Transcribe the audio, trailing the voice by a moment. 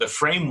the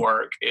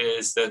framework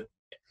is that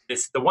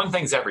the one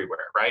thing's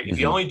everywhere, right? If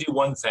you only do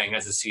one thing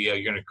as a CEO,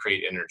 you're going to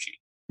create energy.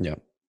 Yeah.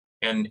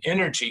 And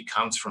energy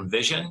comes from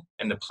vision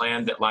and the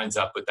plan that lines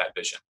up with that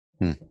vision.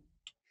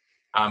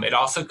 It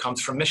also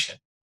comes from mission.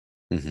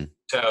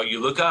 So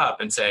you look up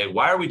and say,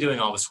 why are we doing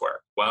all this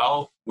work?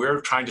 Well, we're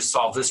trying to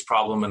solve this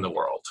problem in the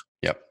world.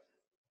 Yep.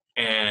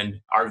 And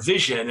our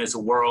vision is a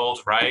world,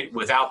 right,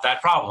 without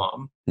that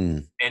problem.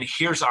 And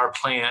here's our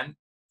plan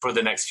for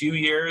the next few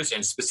years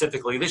and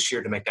specifically this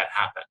year to make that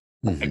happen.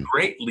 A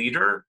great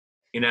leader,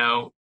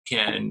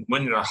 can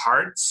win their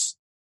hearts.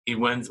 He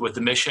wins with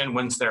the mission,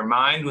 wins their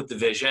mind with the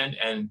vision,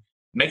 and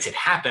makes it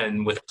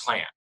happen with a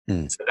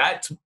plan. So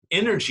that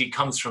energy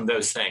comes from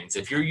those things.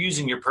 If you're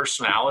using your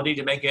personality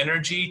to make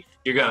energy,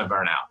 you're going to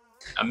burn out.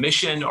 A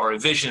mission or a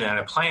vision and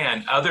a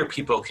plan, other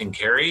people can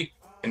carry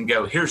and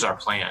go, here's our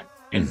plan.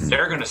 And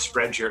they're going to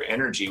spread your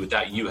energy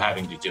without you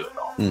having to do it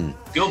all.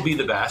 You'll be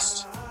the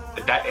best,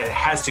 but it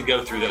has to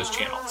go through those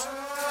channels.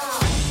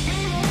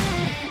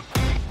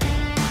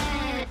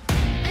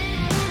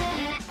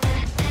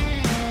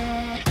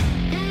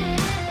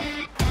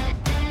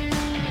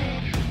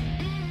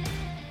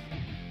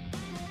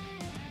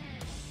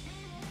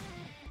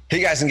 Hey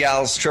guys and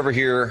gals, Trevor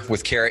here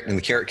with Carrot and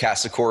the Carrot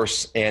Cast, of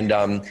course. And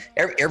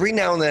every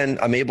now and then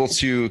I'm able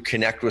to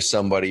connect with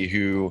somebody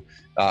who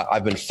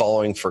I've been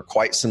following for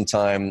quite some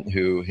time,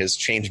 who has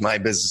changed my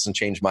business and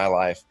changed my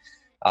life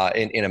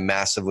in a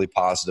massively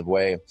positive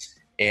way.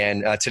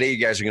 And today you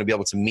guys are going to be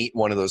able to meet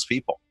one of those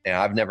people. And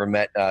I've never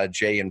met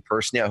Jay in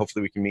person yet.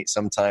 Hopefully we can meet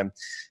sometime.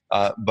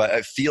 But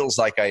it feels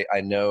like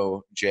I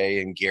know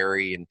Jay and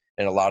Gary and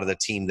a lot of the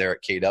team there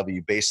at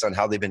KW based on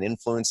how they've been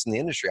influenced in the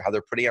industry, how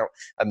they're putting out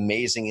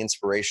amazing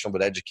inspirational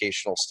but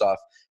educational stuff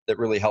that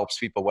really helps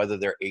people, whether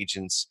they're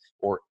agents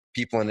or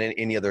people in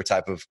any other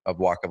type of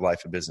walk of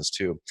life and business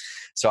too.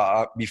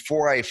 So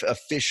before I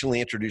officially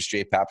introduce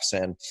Jay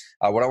Papasan,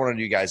 what I want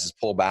to do, guys, is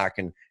pull back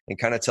and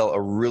kind of tell a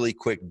really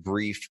quick,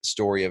 brief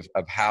story of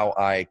how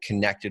I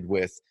connected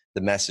with the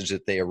message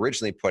that they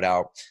originally put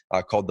out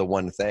called The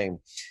One Thing.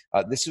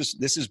 This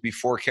is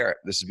before Carrot.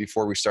 This is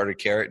before we started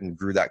Carrot and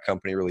grew that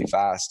company really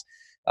fast.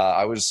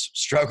 I was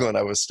struggling.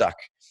 I was stuck.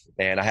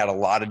 And I had a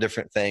lot of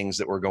different things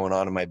that were going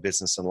on in my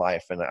business and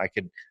life. And I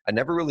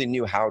never really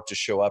knew how to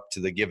show up to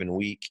the given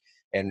week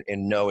and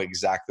know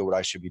exactly what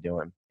I should be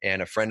doing.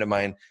 And a friend of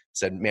mine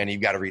said, man,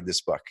 you've got to read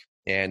this book.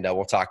 And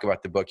we'll talk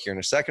about the book here in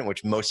a second,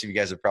 which most of you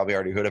guys have probably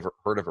already heard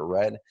of or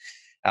read,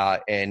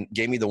 and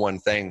gave me The One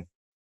Thing.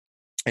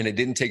 And it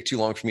didn't take too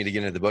long for me to get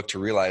into the book to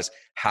realize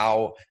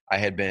how I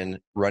had been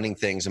running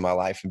things in my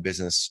life and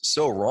business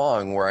so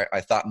wrong, where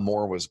I thought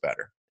more was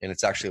better. And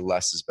it's actually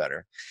less is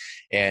better.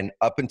 And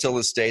up until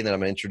this day that I'm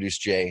going to introduce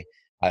Jay,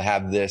 I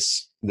have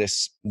this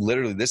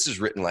literally, this is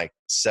written like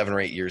 7 or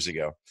 8 years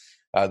ago.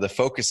 The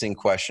focusing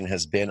question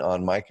has been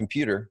on my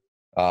computer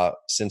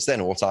since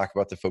then. We'll talk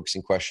about the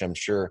focusing question, I'm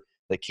sure,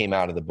 that came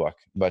out of the book.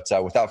 But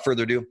without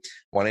further ado,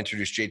 I want to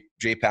introduce Jay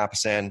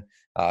Papasan,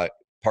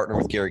 partner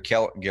with Gary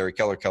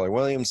Keller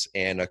Williams,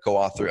 and a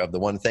co-author of The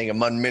One Thing,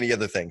 among many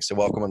other things. So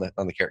welcome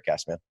on the Carrot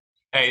Cast, man.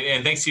 Hey,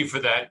 and thanks to you for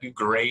that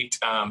great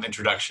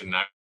introduction.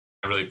 I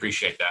really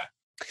appreciate that.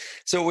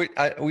 So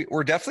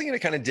we're definitely going to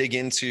kind of dig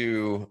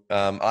into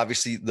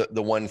obviously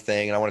the one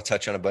thing, and I want to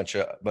touch on a bunch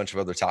of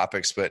other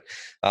topics. But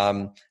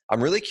I'm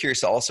really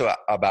curious also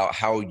about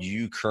how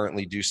you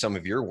currently do some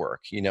of your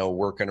work.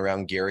 Working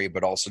around Gary,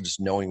 but also just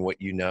knowing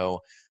what you know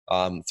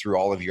through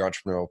all of your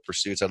entrepreneurial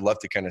pursuits. I'd love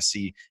to kind of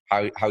see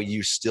how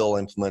you still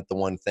implement the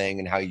one thing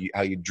and how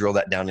you drill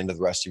that down into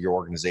the rest of your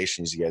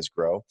organization as you guys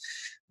grow.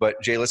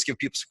 But Jay, let's give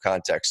people some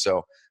context.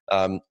 So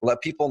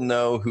let people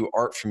know who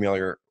aren't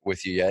familiar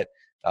with you yet.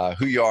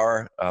 Who you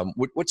are,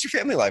 what's your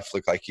family life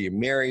look like? Are you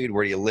married?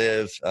 Where do you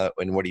live?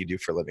 And what do you do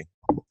for a living?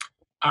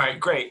 All right,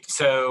 great.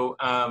 So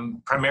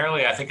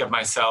primarily I think of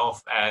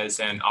myself as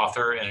an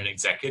author and an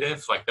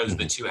executive. Like those are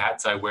the two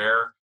hats I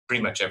wear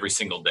pretty much every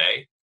single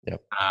day.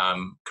 Yep.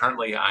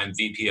 Currently I'm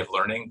VP of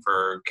Learning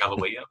for Keller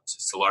Williams.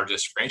 It's the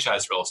largest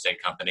franchise real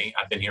estate company.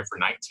 I've been here for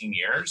 19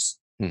 years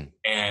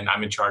and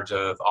I'm in charge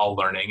of all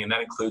learning, and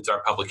that includes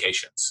our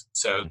publications.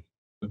 So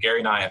Gary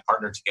and I have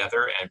partnered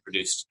together and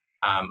produced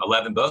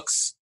 11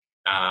 books,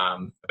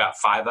 about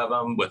 5 of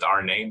them with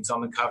our names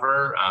on the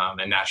cover,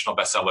 and national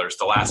bestsellers,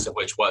 the last of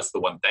which was The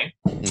One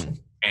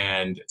Thing.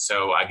 And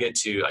so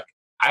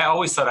I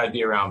always thought I'd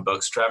be around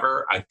books,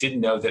 Trevor. I didn't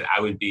know that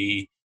I would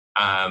be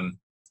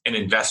an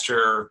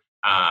investor,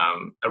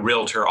 a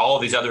realtor, all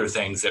of these other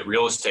things that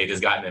real estate has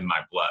gotten in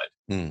my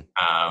blood.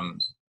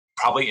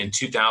 Probably in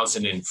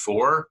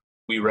 2004,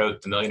 we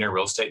wrote The Millionaire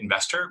Real Estate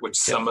Investor, which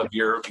some of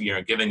your,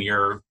 given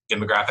your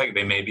demographic,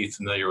 they may be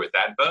familiar with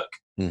that book.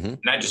 And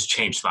that just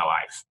changed my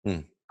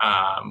life.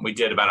 We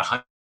did about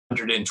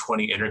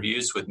 120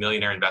 interviews with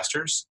millionaire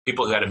investors,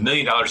 people who had $1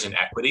 million in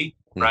equity,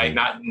 right?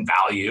 Not in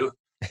value.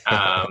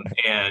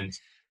 And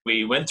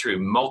we went through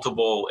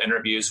multiple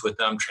interviews with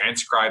them,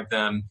 transcribed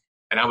them.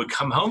 And I would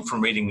come home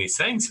from reading these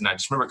things. And I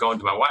just remember going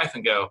to my wife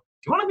and go,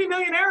 do you want to be a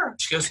millionaire?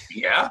 She goes,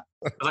 yeah.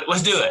 I was like,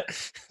 let's do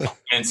it.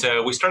 And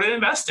so we started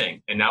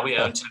investing, and now we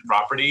own 10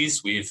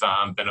 properties. We've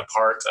been a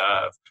part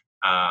of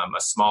a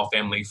small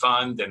family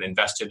fund and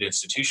invested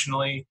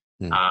institutionally.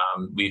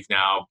 We've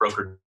now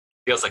brokered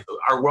deals. Like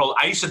our world,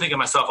 I used to think of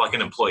myself like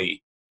an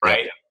employee,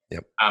 right?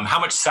 Yep. How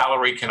much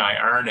salary can I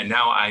earn? And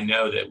now I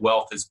know that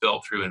wealth is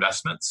built through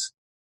investments.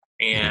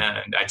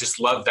 And I just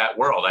love that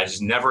world. I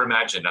just never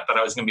imagined. I thought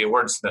I was going to be a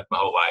wordsmith my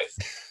whole life.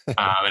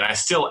 And I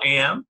still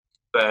am.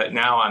 But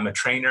now I'm a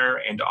trainer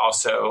and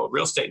also a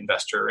real estate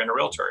investor and a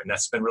realtor. And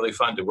that's been really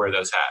fun to wear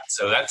those hats.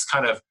 So that's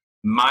kind of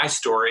my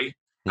story.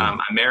 I'm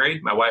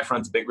married. My wife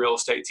runs a big real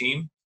estate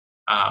team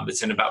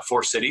that's in about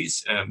 4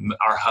 cities.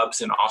 Our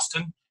hub's in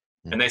Austin.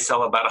 And they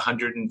sell about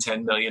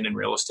 $110 million in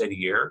real estate a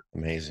year.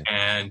 Amazing.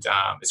 And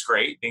it's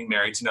great being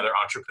married to another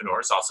entrepreneur.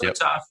 It's also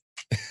tough.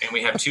 And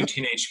we have 2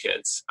 teenage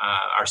kids.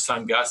 Our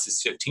son, Gus,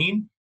 is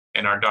 15,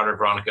 and our daughter,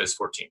 Veronica, is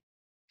 14.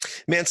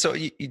 Man, so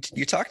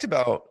you talked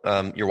about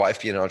your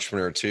wife being an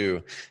entrepreneur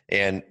too.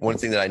 And one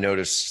thing that I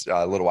noticed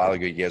a little while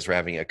ago, you guys were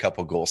having a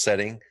couple goal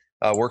setting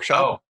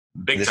workshop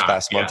this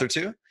past month or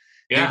two.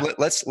 Yeah. Dude,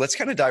 let's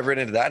kind of dive right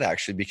into that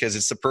actually, because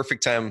it's the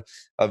perfect time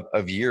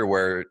of year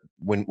where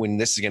when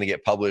this is going to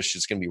get published,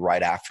 it's going to be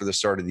right after the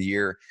start of the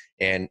year.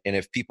 And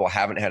if people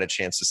haven't had a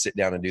chance to sit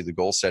down and do the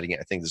goal setting,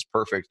 I think this is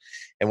perfect.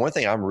 And one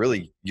thing I'm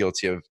really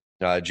guilty of,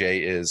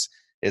 Jay, is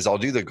I'll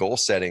do the goal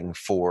setting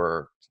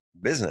for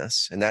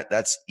business, and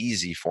that's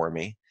easy for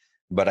me.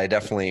 But I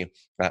definitely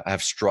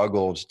have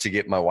struggled to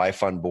get my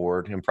wife on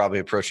board, and probably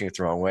approaching it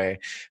the wrong way,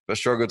 but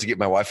struggled to get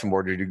my wife on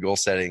board to do goal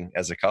setting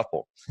as a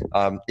couple.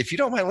 If you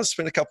don't mind, let's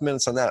spend a couple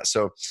minutes on that.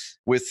 So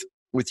with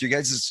your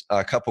guys'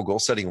 couple goal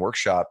setting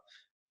workshop,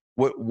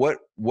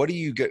 what do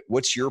you get?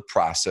 What's your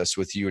process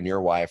with you and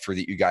your wife, or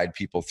that you guide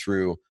people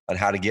through on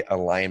how to get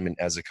alignment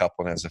as a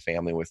couple and as a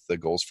family with the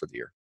goals for the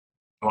year?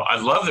 Well, I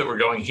love that we're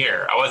going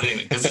here. I wasn't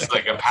even, this is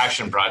like a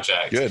passion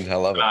project. Good. I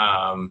love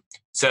it.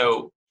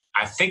 So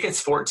I think it's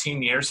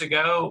 14 years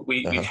ago.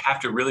 We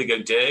have to really go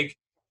dig.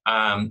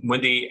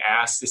 Wendy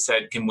asked, they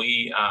said, can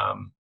we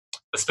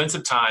spend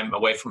some time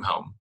away from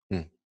home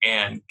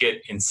and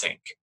get in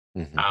sync?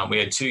 We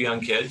had 2 young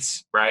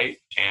kids, right?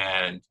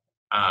 And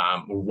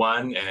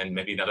one and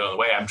maybe another on the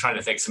way. I'm trying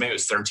to think. So maybe it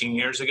was 13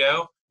 years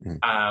ago.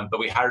 But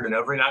we hired an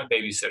overnight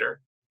babysitter,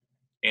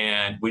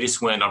 and we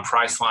just went on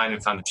Priceline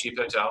and found a cheap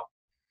hotel.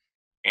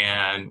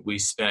 And we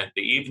spent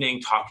the evening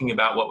talking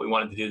about what we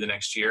wanted to do the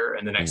next year.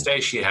 And the next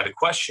day she had a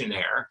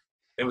questionnaire.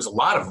 There was a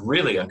lot of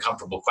really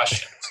uncomfortable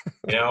questions.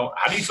 How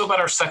do you feel about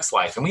our sex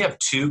life? And we have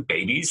 2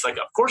 babies. Like,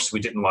 of course we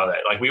didn't love it.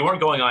 Like, we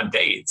weren't going on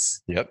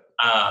dates. Yep.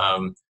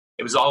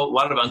 It was a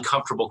lot of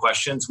uncomfortable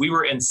questions. We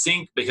were in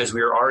sync because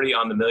we were already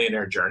on the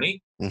millionaire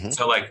journey.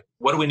 So like,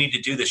 what do we need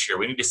to do this year?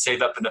 We need to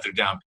save up another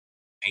down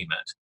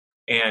payment.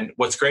 And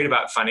what's great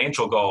about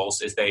financial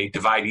goals is they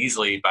divide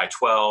easily by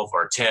 12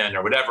 or 10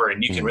 or whatever.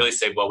 And you can really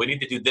say, well, we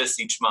need to do this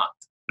each month.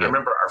 I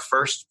remember our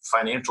first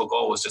financial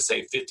goal was to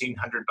save $1,500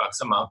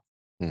 a month.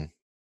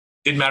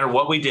 Didn't matter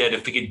what we did.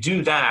 If we could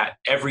do that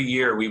every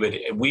year,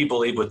 we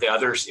believe with the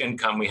other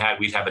income we had,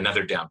 we'd have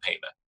another down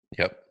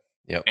payment.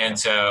 Yep. And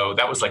so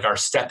that was like our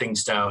stepping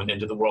stone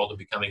into the world of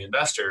becoming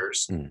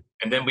investors.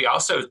 And then we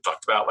also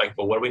talked about like,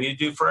 well, what do we need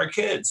to do for our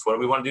kids? What do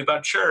we want to do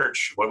about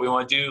church? What do we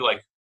want to do?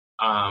 Like,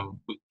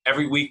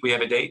 every week we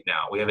have a date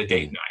now. We have a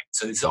date night.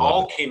 So this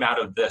all came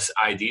out of this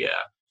idea.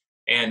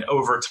 And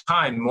over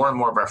time, more and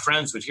more of our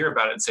friends would hear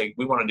about it and say,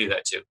 we want to do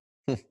that too.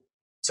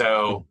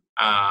 So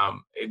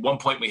at one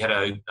point we had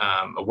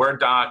a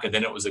Word doc, and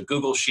then it was a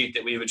Google sheet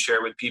that we would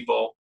share with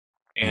people.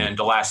 And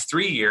the last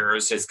 3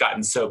 years, it's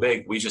gotten so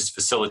big, we just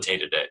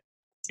facilitated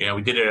it.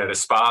 We did it at a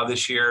spa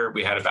this year.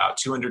 We had about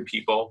 200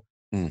 people.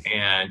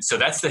 And so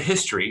that's the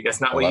history.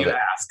 That's not what you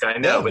asked. I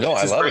know, but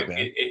I love great. it, man.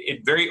 It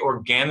very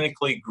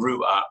organically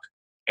grew up.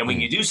 And when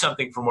you do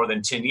something for more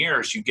than 10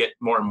 years, you get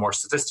more and more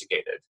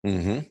sophisticated.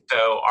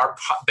 So our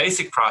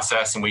basic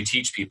process, and we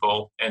teach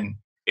people, and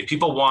if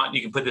people want,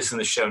 you can put this in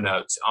the show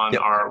notes on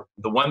our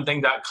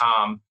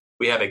theonething.com.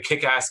 We have a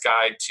kick-ass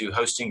guide to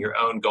hosting your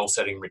own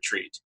goal-setting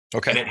retreat.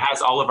 Okay. And it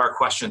has all of our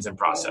questions and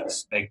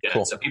process baked in.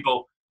 Cool. So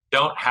people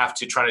don't have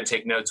to try to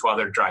take notes while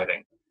they're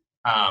driving.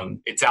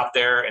 It's out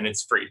there and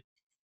it's free.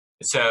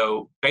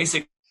 So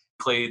basically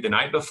the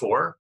night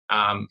before,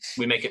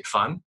 we make it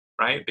fun,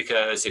 right?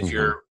 Because if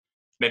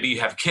maybe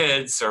you have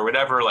kids or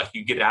whatever, like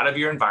you get out of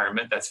your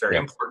environment, that's very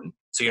important.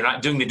 So you're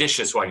not doing the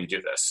dishes while you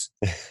do this.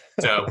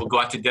 So we'll go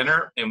out to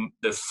dinner. And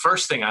the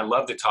first thing I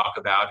love to talk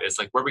about is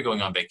like, where are we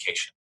going on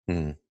vacation?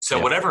 So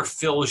whatever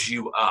fills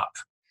you up,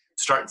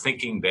 start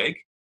thinking big.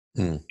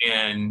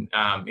 And,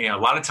 a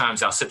lot of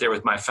times I'll sit there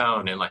with my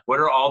phone and like, what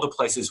are all the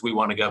places we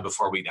want to go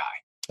before we die?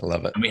 I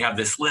love it. And we have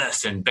this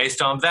list, and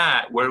based on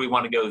that, where do we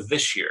want to go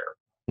this year?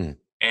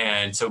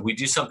 And so we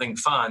do something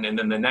fun. And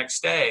then the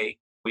next day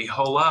we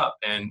hole up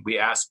and we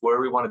ask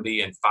where we want to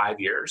be in 5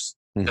 years.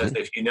 Because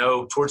if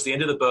towards the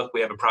end of the book,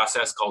 we have a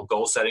process called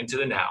goal setting to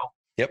the now.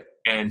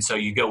 And so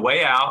you go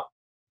way out,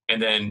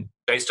 and then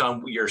based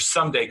on your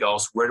someday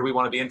goals, where do we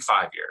want to be in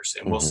 5 years?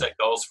 And we'll set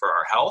goals for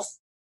our health,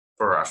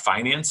 for our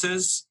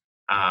finances,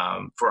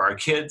 for our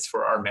kids,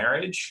 for our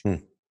marriage.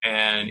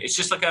 And it's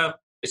just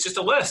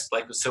a list.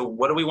 Like, so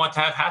what do we want to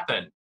have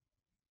happen?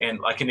 And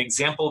like an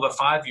example of a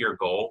 5-year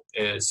goal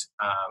is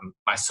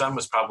my son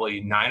was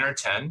probably 9 or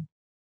 10,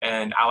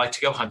 and I like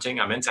to go hunting.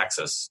 I'm in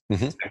Texas.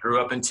 I grew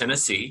up in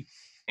Tennessee,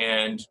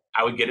 and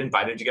I would get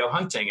invited to go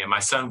hunting, and my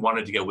son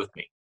wanted to go with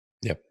me.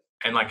 Yep.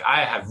 And like,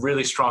 I have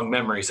really strong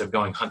memories of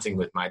going hunting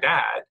with my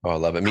dad. Oh, I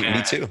love it.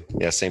 Me too.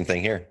 Yeah, same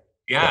thing here.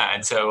 Yeah.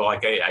 And so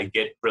like I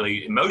get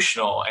really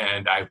emotional,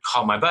 and I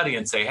call my buddy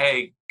and say,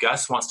 hey,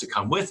 Gus wants to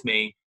come with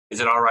me. Is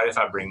it all right if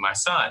I bring my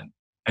son?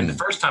 And the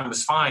first time it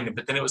was fine,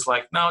 but then it was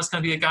like, no, it's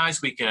going to be a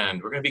guy's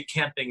weekend. We're going to be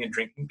camping and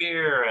drinking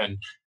beer. And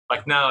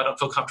like, no, I don't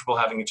feel comfortable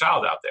having a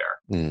child out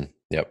there.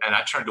 Yep. And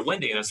I turned to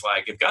Wendy and it's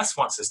like, if Gus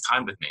wants this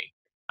time with me,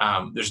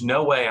 there's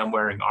no way I'm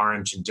wearing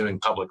orange and doing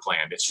public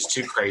land. It's just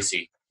too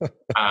crazy.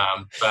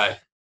 But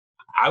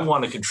I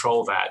want to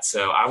control that.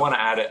 So I want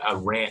to add a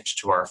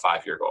ranch to our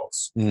 5-year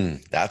goals.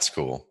 That's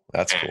cool.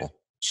 That's cool.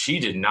 She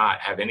did not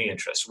have any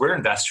interest. We're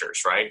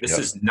investors, right? This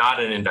is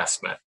not an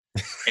investment.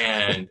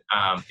 And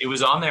it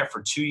was on there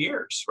for 2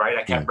 years, right?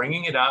 I kept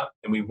bringing it up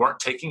and we weren't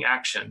taking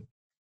action.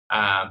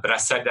 But I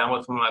sat down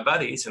with one of my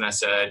buddies and I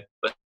said,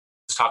 let's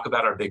talk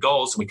about our big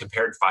goals. And we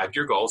compared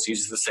 5-year goals. He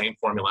uses the same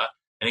formula.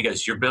 And he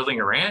goes, you're building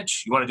a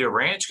ranch? You want to do a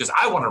ranch? Because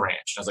I want a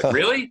ranch. And I was like,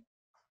 really?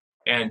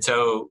 And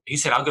so he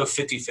said, I'll go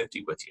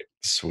 50-50 with you.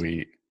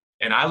 Sweet.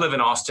 And I live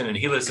in Austin and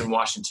he lives in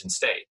Washington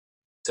State.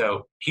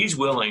 So he's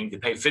willing to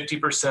pay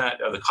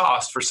 50% of the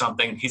cost for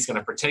something he's going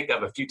to partake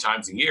of a few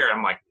times a year.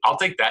 I'm like, I'll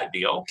take that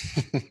deal.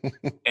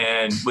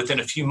 And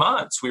within a few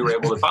months, we were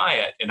able to buy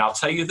it. And I'll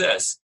tell you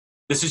this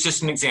is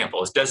just an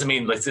example. It doesn't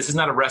mean like this is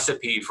not a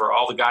recipe for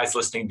all the guys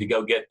listening to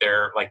go get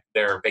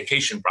their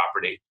vacation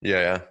property.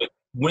 Yeah. But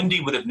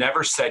Wendy would have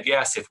never said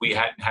yes if we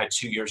hadn't had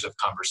 2 years of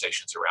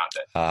conversations around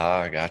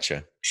it.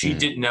 Gotcha. She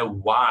didn't know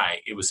why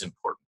it was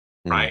important,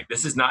 right?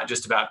 This is not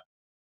just about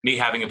me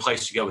having a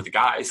place to go with the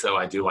guys, though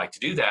I do like to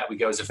do that. We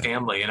go as a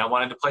family, and I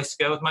wanted a place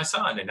to go with my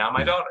son and now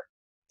my daughter.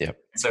 Yep.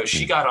 So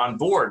she got on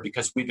board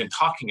because we've been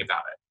talking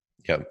about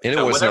it. Yep. And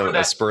it wasn't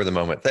a spur of the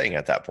moment thing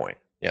at that point.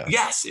 Yeah.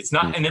 Yes. It's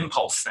not an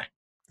impulse thing.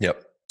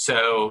 Yep.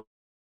 So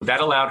that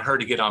allowed her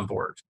to get on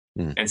board.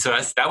 And so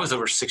that was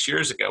over 6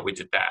 years ago we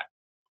did that.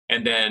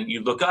 And then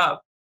you look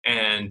up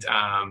and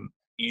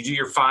you do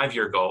your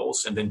 5-year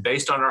goals. And then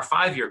based on our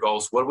 5-year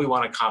goals, what do we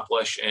want to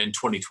accomplish in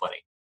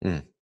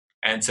 2020?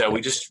 And so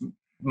we just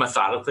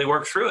methodically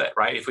work through it,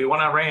 right? If we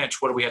want a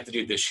ranch, what do we have to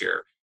do this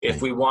year?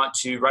 If we want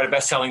to write a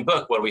best-selling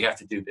book, what do we have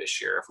to do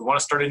this year? If we want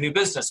to start a new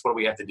business, what do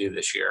we have to do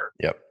this year?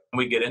 Yep. And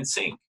we get in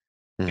sync.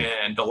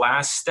 And the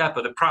last step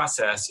of the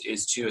process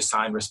is to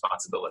assign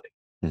responsibility.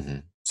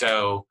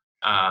 So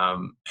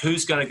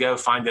who's going to go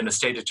find an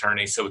estate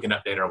attorney so we can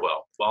update our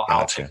will? Well,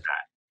 I'll take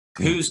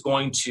that. Who's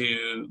going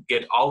to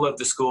get all of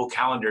the school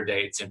calendar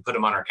dates and put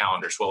them on our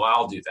calendars? Well,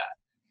 I'll do that.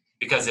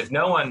 Because if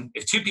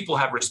 2 people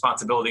have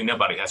responsibility,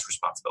 nobody has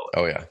responsibility.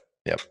 Oh, yeah.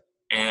 Yep.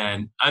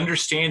 And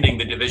understanding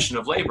the division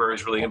of labor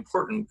is really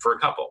important for a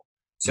couple.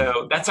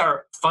 So that's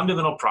our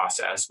fundamental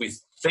process. We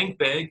think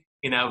big,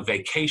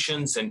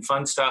 vacations and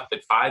fun stuff,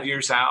 but 5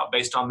 years out,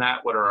 based on that,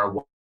 what are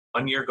our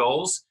 1-year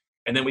goals?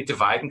 And then we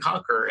divide and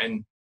conquer.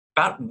 And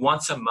about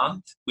once a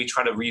month, we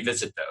try to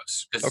revisit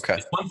those. Because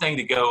it's one thing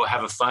to go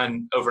have a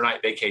fun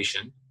overnight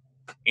vacation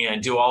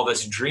and do all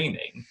this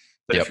dreaming.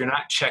 But if you're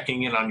not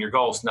checking in on your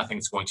goals,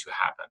 nothing's going to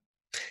happen.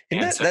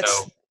 And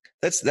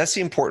that's the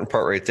important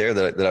part right there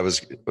that I was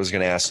going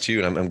to ask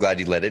too. And I'm glad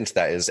you led into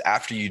that is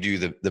after you do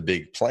the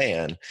big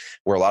plan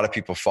where a lot of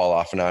people fall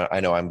off. And I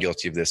know I'm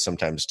guilty of this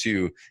sometimes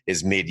too,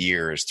 is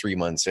mid-year, is 3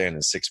 months in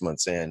and 6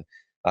 months in.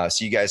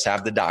 So you guys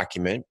have the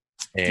document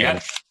and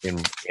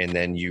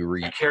then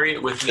I carry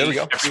it with me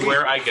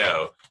everywhere I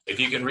go. If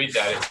you can read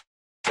that, it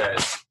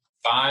says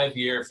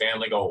 5-year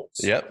family goals.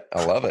 Yep.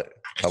 I love it.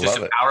 It's just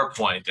a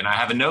PowerPoint, and I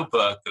have a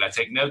notebook that I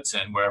take notes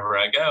in wherever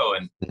I go,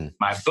 and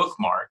my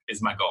bookmark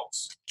is my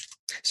goals.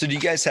 So do you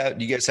guys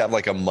have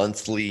like a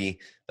monthly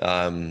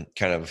kind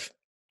of,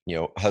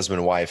 husband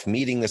and wife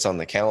meeting that's on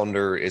the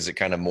calendar? Is it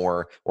kind of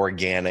more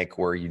organic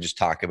where you just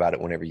talk about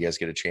it whenever you guys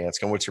get a chance?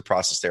 Kind of what's your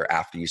process there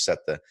after you set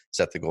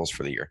the goals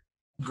for the year?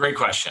 Great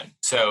question.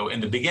 So in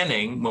the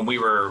beginning, when we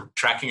were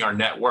tracking our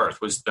net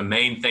worth was the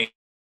main thing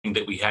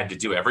that we had to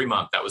do every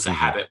month. That was a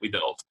habit we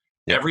built.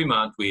 Yep. Every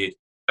month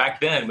back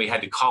then we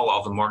had to call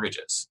all the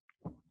mortgages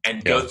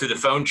and go through the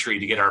phone tree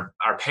to get our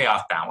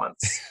payoff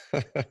balance.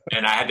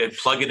 And I had to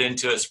plug it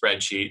into a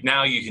spreadsheet.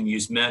 Now you can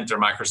use Mint or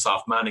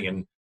Microsoft Money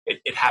and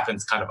it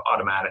happens kind of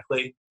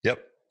automatically.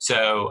 Yep.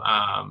 So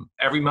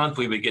every month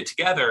we would get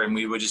together and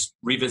we would just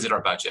revisit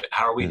our budget.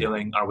 How are we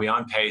doing? Are we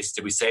on pace?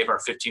 Did we save our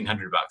 $1,500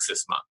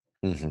 this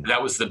month?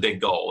 That was the big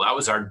goal. That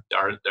was our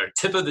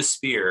tip of the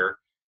spear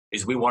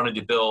is we wanted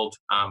to build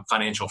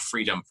financial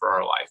freedom for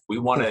our life. We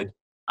wanted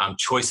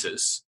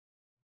choices.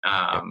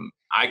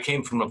 I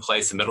came from a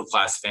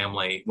middle-class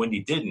family. Wendy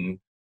didn't,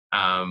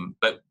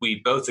 but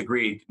we both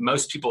agreed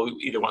most people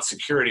either want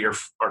security or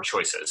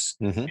choices.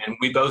 And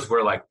we both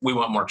were like, we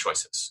want more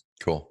choices.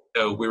 Cool.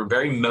 So we were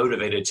very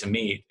motivated to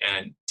meet.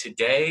 And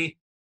today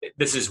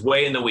this is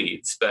way in the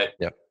weeds, but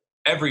Yep.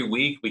 every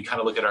week we kind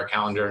of look at our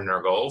calendar and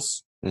our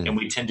goals, and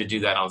we tend to do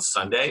that on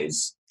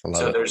Sundays.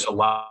 So there's a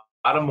lot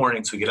of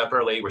mornings we get up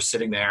early, we're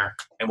sitting there,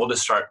 and we'll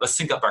just let's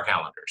sync up our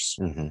calendars.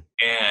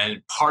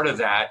 And part of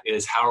that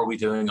is how are we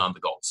doing on the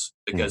goals?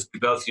 Because we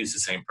both use the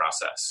same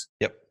process.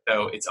 Yep.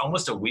 So it's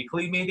almost a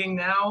weekly meeting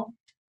now,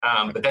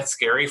 but that's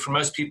scary for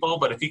most people.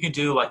 But if you can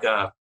do like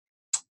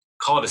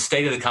call it a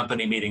state of the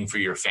company meeting for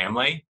your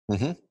family,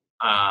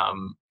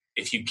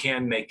 if you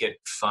can make it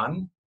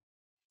fun,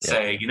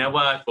 say, you know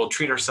what, we'll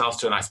treat ourselves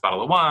to a nice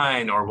bottle of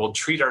wine, or we'll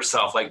treat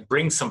ourselves, like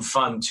bring some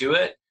fun to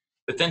it,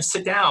 but then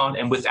sit down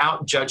and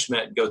without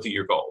judgment, go through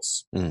your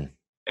goals. And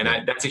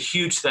that's a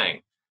huge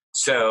thing.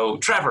 So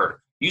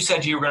Trevor, you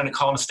said you were going to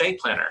call an estate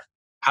planner.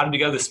 How did you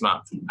go this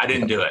month? I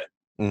didn't do it.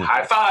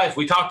 High five.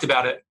 We talked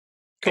about it.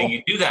 Cool. And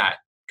you do that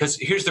because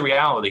here's the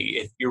reality.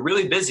 If you're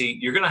really busy,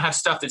 you're going to have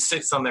stuff that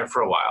sits on there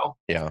for a while.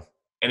 Yeah.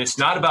 And it's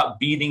not about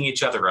beating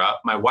each other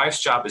up. My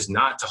wife's job is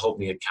not to hold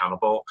me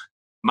accountable.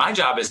 My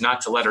job is not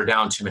to let her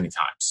down too many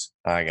times.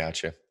 I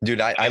got you, dude.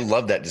 I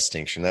love that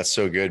distinction. That's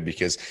so good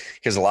because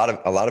a lot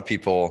of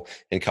people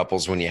in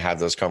couples, when you have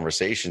those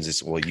conversations,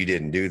 it's, well, you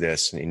didn't do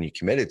this and you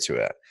committed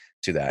to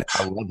that.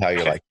 I love how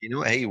you're like,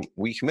 hey,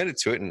 we committed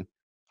to it, and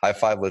high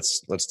five.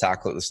 Let's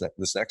tackle it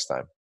this next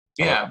time.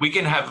 Yeah, we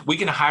can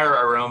hire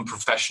our own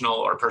professional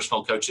or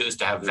personal coaches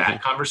to have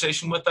that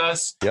conversation with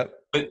us. Yep.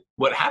 But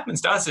what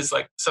happens to us is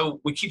like, so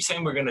we keep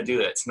saying we're going to do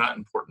that. It's not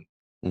important.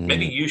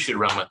 Maybe you should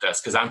run with this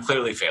because I'm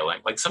clearly failing.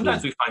 Like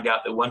sometimes we find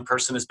out that one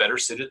person is better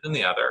suited than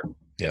the other.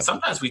 Yep.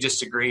 Sometimes we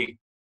just agree,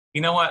 you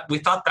know what? We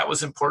thought that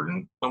was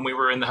important when we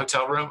were in the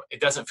hotel room.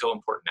 It doesn't feel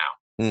important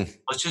now.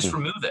 Let's just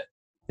remove it.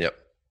 Yep.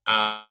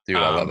 Dude,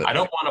 I love it. I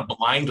don't want to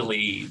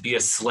blindly be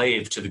a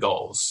slave to the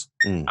goals.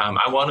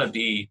 I want to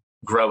be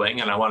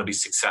growing and I want to be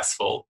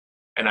successful.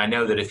 And I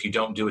know that if you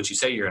don't do what you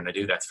say you're going to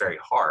do, that's very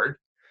hard.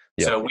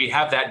 Yep. So we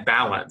have that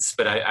balance,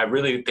 but I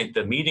really think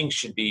the meeting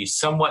should be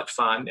somewhat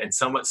fun and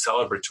somewhat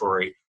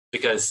celebratory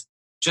because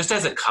just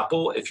as a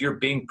couple, if you're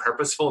being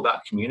purposeful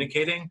about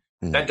communicating,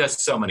 that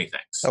does so many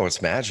things. Oh,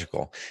 it's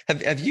magical.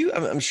 Have you,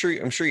 I'm sure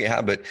you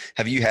have, but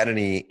have you had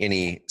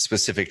any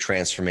specific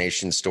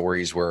transformation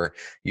stories where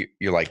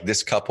you're like,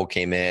 this couple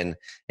came in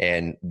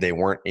and they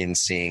weren't in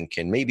sync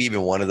and maybe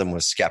even one of them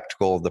was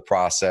skeptical of the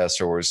process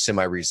or was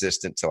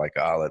semi-resistant to like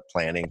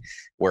planning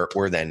where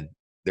then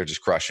they're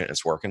just crushing it.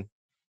 It's working.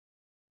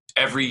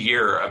 Every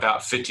year,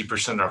 about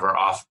 50% of our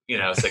off,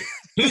 it's like,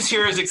 who's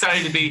here is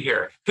excited to be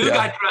here? Who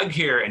got drugged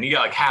here? And you got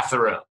like half the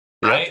room,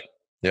 right?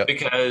 Yep.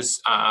 Because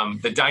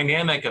the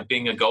dynamic of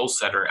being a goal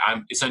setter,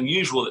 it's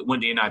unusual that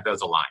Wendy and I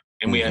both align,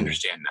 and we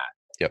understand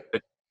that. Yep.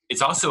 But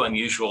it's also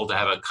unusual to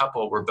have a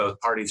couple where both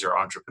parties are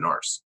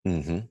entrepreneurs.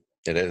 It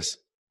is.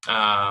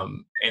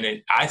 And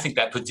I think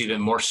that puts even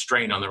more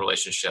strain on the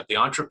relationship. The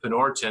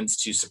entrepreneur tends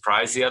to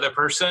surprise the other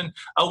person.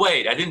 Oh,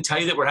 wait, I didn't tell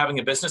you that we're having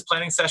a business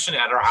planning session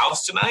at our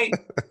house tonight.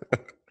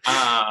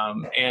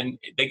 And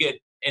they get,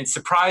 and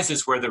surprise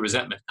is where the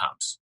resentment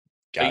comes.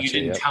 Gotcha, but you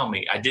didn't tell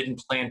me. I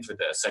didn't plan for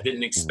this. I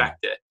didn't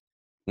expect it.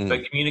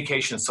 But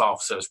communication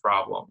solves those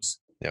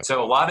problems. Yep.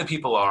 So a lot of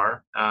people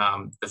are,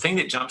 the thing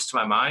that jumps to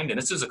my mind, and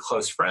this is a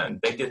close friend,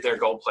 they did their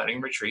goal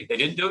planning retreat. They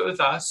didn't do it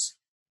with us.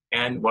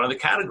 And one of the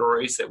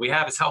categories that we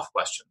have is health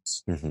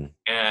questions.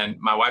 And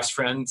my wife's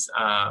friend's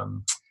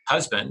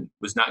husband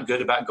was not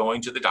good about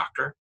going to the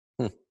doctor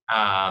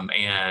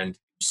and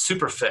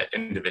super fit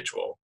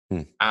individual,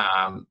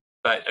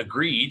 but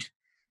agreed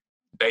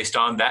based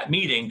on that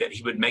meeting that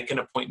he would make an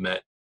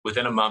appointment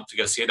within a month to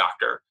go see a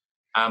doctor.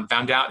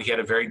 Found out he had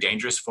a very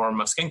dangerous form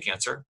of skin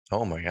cancer.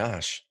 Oh my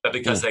gosh. But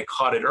because they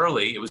caught it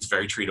early, it was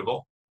very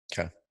treatable.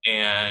 Okay.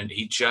 And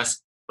he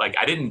just,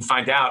 I didn't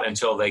find out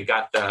until they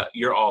got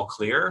you're all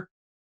clear,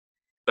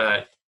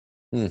 but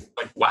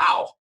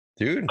wow,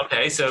 dude.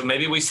 Okay. So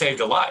maybe we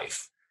saved a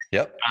life.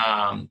 Yep.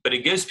 But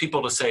it gives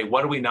people to say,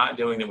 what are we not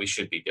doing that we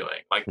should be doing?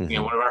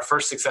 One of our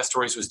first success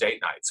stories was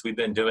date nights. We've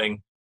been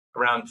doing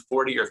around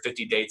 40 or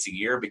 50 dates a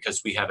year because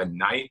we have a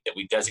night that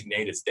we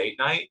designate as date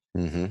night.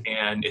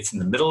 And it's in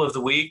the middle of the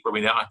week where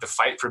we don't have to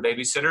fight for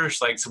babysitters.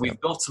 So we've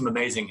built some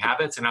amazing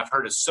habits. And I've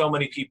heard of so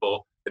many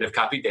people that have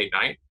copied date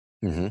night.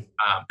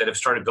 That have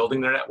started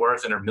building their net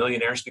worth and are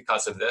millionaires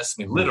because of this.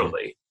 I mean,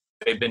 literally,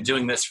 they've been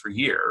doing this for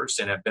years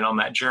and have been on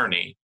that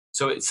journey.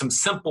 So it's some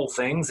simple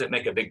things that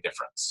make a big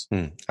difference.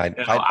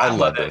 I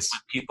love this.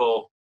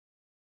 People,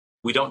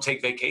 we don't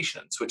take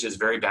vacations, which is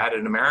very bad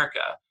in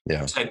America.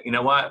 Yeah. Said, you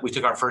know what? We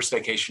took our first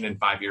vacation in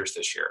 5 years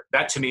this year.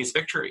 That to me is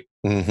victory.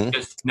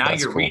 Because now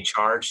That's you're cool.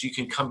 recharged. You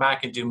can come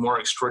back and do more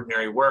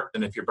extraordinary work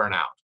than if you're burnt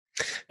out.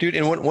 Dude,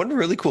 and one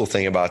really cool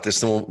thing about this,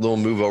 then we'll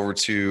move over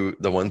to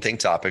the one thing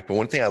topic, but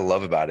one thing I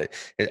love about it,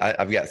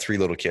 I've got 3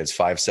 little kids,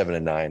 5, 7,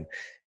 and 9.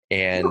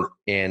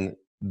 And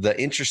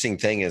the interesting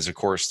thing is, of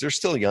course, they're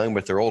still young,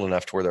 but they're old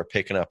enough to where they're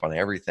picking up on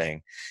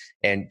everything.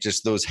 And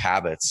just those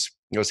habits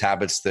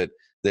that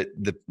that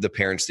the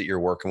parents that you're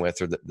working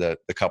with, or the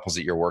couples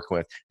that you're working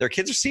with, their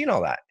kids are seeing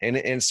all that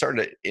and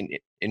starting to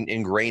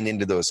ingrain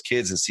into those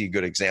kids and see a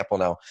good example.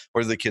 Now,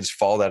 whether the kids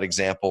follow that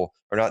example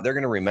or not, they're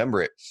going to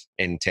remember it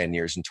in 10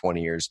 years and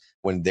 20 years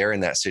when they're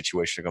in that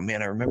situation. They go,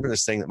 man, I remember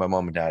this thing that my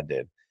mom and dad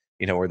did,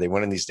 where they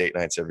went on these date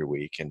nights every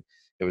week, and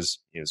it was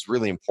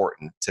really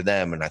important to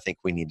them. And I think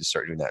we need to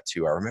start doing that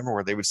too. I remember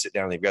where they would sit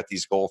down and they've got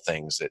these goal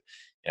things that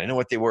I don't know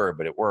what they were,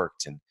 but it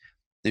worked. And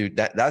dude,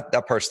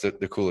 that part's the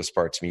coolest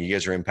part to me. You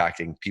guys are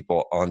impacting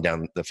people on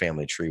down the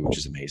family tree, which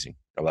is amazing.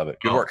 I love it.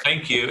 Good work.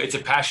 Thank you. It's a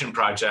passion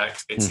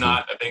project. It's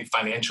not a big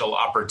financial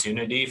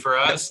opportunity for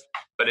us,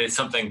 but it's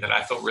something that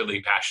I feel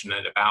really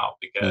passionate about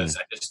because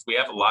we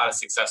have a lot of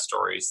success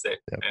stories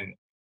and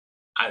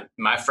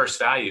my first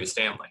value is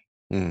family.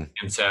 And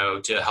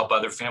so to help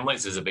other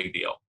families is a big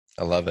deal.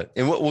 I love it.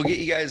 And we'll get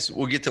you guys,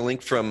 we'll get the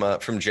link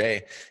from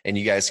Jay, and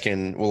you guys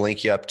we'll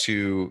link you up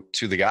to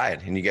the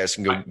guide, and you guys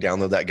can go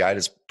download that guide.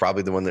 It's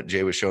probably the one that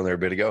Jay was showing there a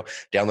bit ago.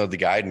 Download the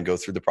guide and go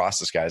through the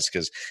process, guys,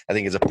 because I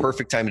think it's a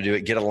perfect time to do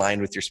it. Get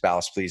aligned with your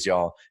spouse, please,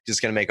 y'all.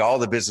 Just going to make all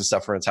the business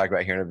stuff we're going to talk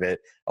about here in a bit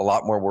a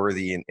lot more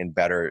worthy and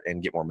better,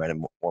 and get more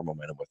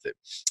momentum with it.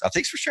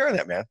 Thanks for sharing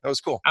that, man. That was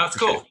cool. That's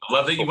cool. I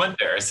love that you went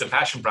there. It's a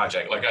passion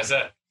project, like I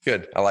said.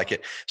 Good. I like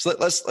it. So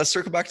let's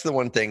circle back to the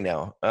one thing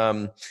now.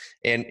 And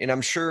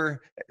I'm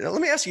sure,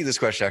 let me ask you this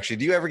question, actually.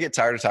 Do you ever get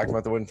tired of talking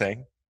about the one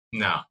thing?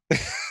 No.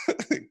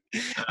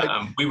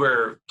 We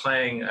were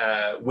playing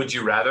Would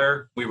You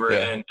Rather. We were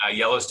in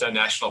Yellowstone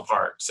National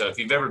Park. So if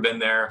you've ever been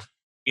there,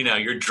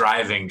 you're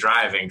driving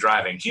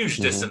huge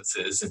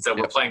distances. And so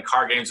we're playing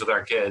car games with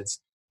our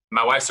kids.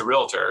 My wife's a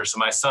realtor. So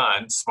my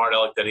son, smart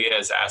aleck that he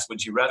is, asked,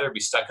 would you rather be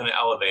stuck in an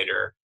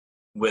elevator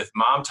with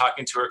mom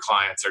talking to her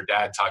clients or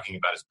dad talking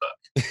about his book?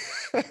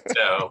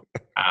 So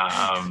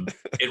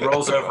it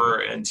rolls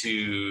over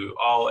into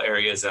all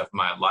areas of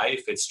my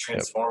life. It's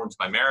transformed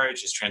my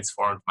marriage. It's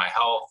transformed my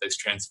health. It's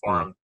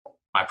transformed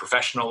my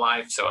professional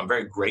life. So I'm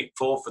very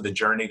grateful for the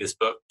journey this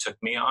book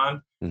took me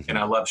on, and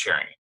I love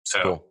sharing it.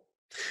 So cool.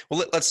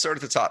 Well, let's start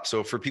at the top.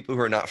 So for people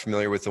who are not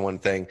familiar with the one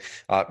thing,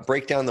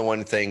 break down the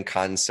one thing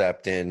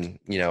concept in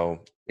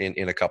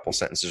a couple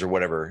sentences or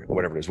whatever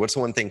it is. What's the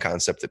one thing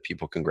concept that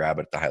people can grab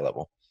at the high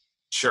level?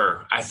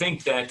 Sure. I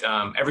think that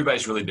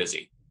everybody's really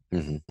busy.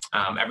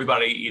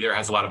 Everybody either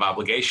has a lot of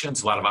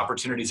obligations, a lot of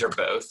opportunities, or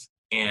both.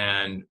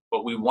 And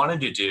what we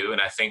wanted to do,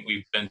 and I think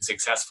we've been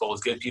successful,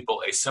 is give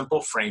people a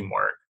simple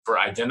framework for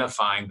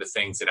identifying the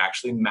things that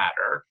actually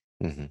matter,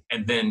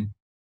 and then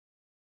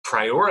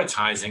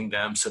prioritizing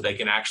them so they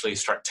can actually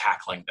start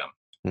tackling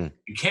them.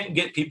 You can't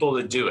get people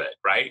to do it,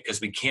 right?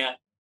 Because we can't.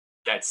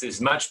 That's as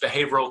much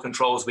behavioral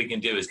control as we can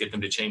do is get them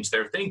to change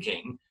their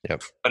thinking.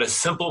 But a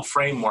simple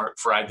framework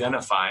for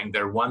identifying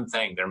their one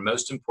thing, their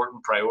most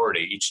important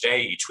priority each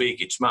day, each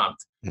week, each month.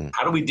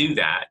 How do we do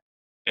that?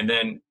 And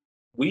then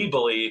we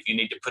believe you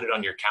need to put it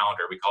on your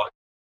calendar. We call it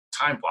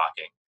time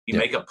blocking. You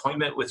make an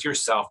appointment with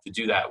yourself to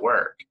do that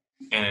work.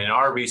 And in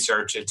our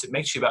research, it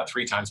makes you about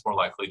 3 times more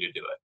likely to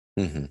do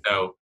it.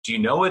 So do you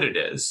know what it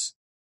is?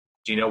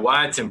 Do you know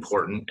why it's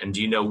important? And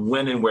do you know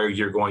when and where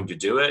you're going to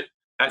do it?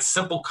 That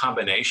simple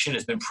combination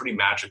has been pretty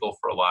magical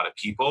for a lot of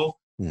people.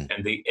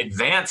 And the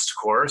advanced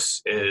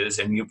course is,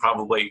 and you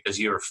probably, because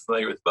you're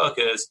familiar with the book,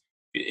 is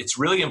it's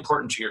really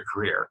important to your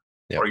career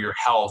or your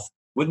health.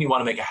 Wouldn't you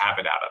want to make a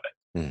habit out of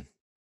it?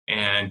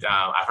 And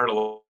I've heard a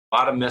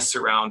lot of myths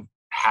around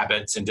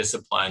habits and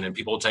discipline, and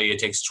people will tell you it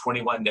takes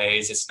 21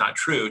 days. It's not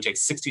true. It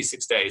takes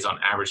 66 days on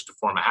average to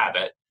form a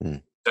habit.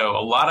 So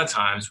a lot of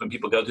times when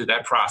people go through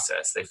that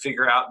process, they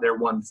figure out their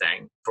one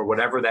thing for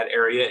whatever that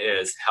area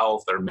is,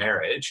 health or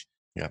marriage.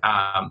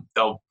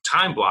 They'll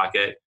time block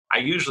it. I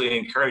usually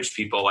encourage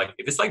people, like,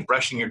 if it's like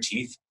brushing your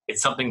teeth,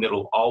 it's something that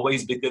will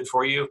always be good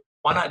for you.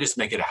 Why not just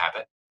make it a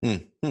habit?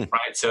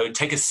 Right. So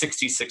take a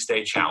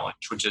 66-day challenge,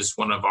 which is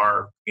one of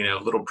our,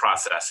 little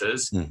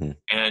processes,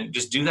 and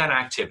just do that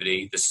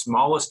activity, the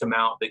smallest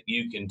amount that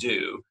you can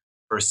do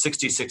for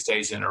 66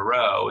 days in a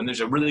row. And there's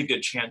a really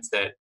good chance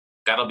that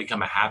that'll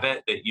become a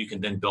habit that you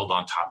can then build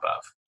on top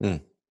of.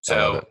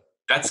 So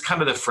that's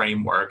kind of the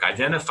framework.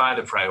 Identify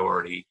the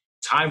priority,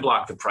 time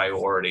block the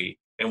priority,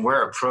 and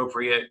where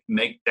appropriate,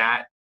 make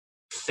that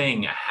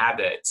thing a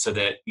habit so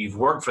that you've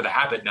worked for the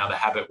habit. Now the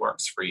habit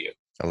works for you.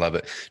 I love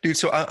it, dude.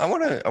 So I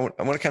want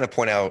to kind of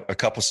point out a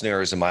couple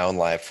scenarios in my own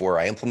life where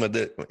I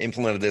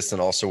implemented this,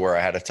 and also where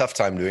I had a tough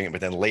time doing it, but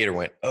then later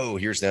went, oh,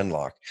 here's the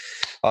unlock.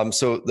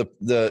 So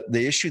the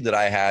issue that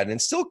I had, and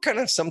still kind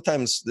of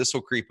sometimes this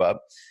will creep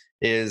up,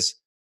 is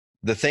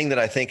the thing that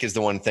I think is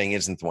the one thing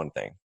isn't the one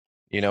thing.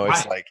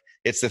 It's like,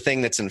 it's the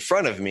thing that's in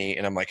front of me,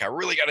 and I'm like, I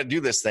really got to do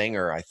this thing,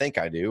 or I think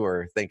I do,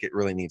 or think it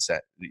really needs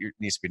to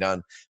be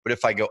done. But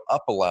if I go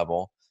up a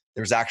level,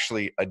 there's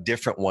actually a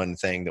different one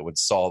thing that would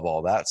solve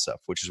all that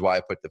stuff, which is why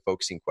I put the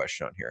focusing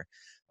question on here.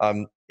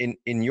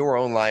 In your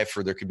own life,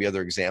 or there could be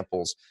other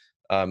examples,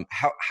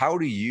 how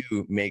do you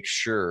make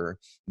sure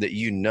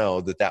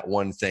that that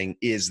one thing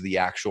is the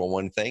actual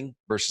one thing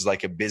versus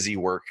like a busy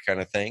work kind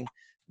of thing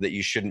that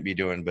you shouldn't be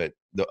doing, but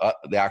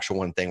the actual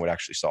one thing would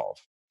actually solve?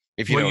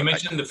 You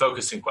mentioned the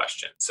focusing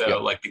question.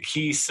 So like the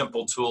key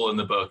simple tool in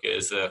the book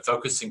is the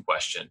focusing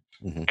question.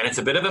 And it's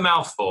a bit of a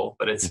mouthful,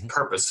 but it's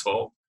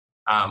purposeful.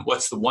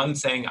 What's the one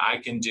thing I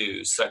can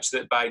do such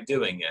that by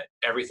doing it,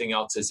 everything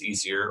else is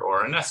easier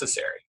or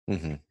unnecessary?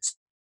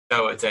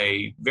 So it's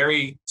a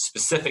very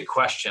specific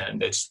question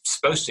that's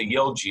supposed to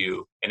yield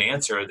you an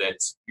answer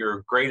that's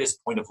your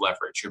greatest point of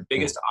leverage, your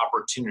biggest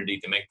opportunity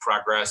to make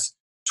progress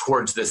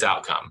towards this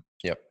outcome.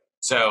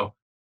 So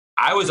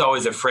I was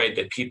always afraid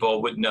that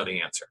people wouldn't know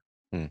the answer.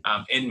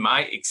 In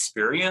my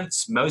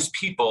experience, most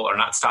people are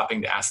not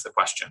stopping to ask the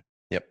question.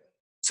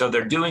 So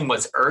they're doing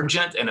what's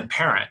urgent and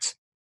apparent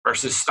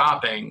versus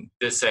stopping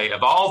to say,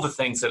 of all the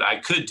things that I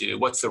could do,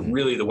 what's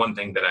really the one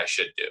thing that I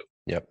should do?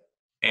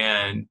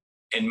 And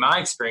in my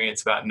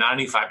experience, about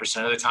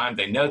 95% of the time,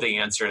 they know the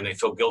answer and they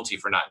feel guilty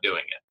for not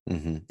doing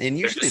it. And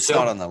usually it's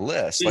not on the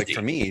list. Like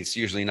for me, it's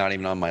usually not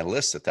even on my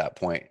list at that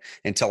point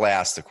until I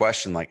ask the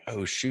question like,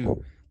 oh,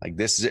 shoot, like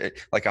this is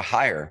it, like a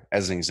hire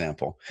as an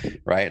example,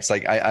 right? It's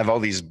like I have all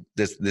this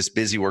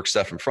busy work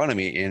stuff in front of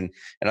me and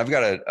I've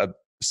got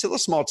still a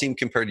small team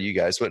compared to you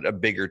guys, but a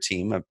bigger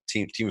team, a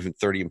team of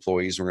 30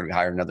 employees. We're going to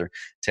hire another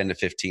 10 to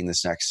 15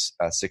 this next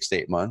 6 to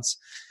 8 months.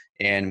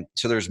 And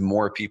so there's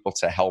more people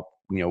to help,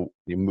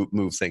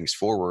 move things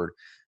forward.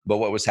 But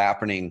what was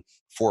happening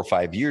 4 or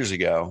 5 years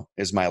ago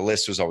is my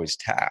list was always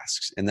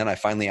tasks. And then I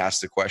finally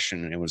asked the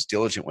question and was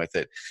diligent with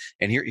it.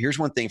 And here's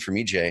one thing for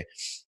me, Jay,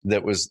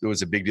 that was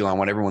a big deal. I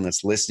want everyone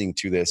that's listening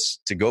to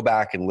this to go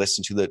back and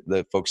listen to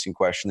the focusing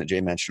question that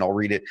Jay mentioned. I'll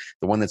read it,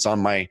 the one that's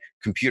on my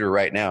computer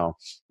right now.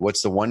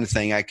 What's the one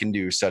thing I can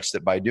do such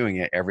that by doing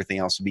it, everything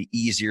else will be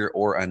easier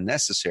or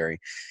unnecessary?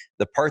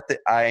 The part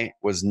that I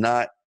was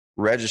not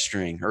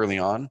registering early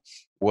on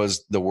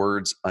was the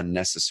words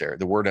unnecessary,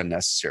 the word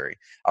unnecessary.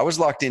 I was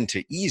locked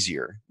into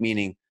easier,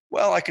 meaning,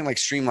 well, I can like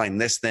streamline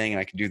this thing and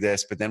I can do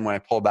this. But then when I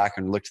pull back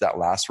and look to that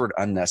last word,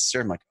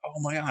 unnecessary, I'm like, oh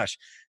my gosh,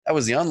 that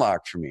was the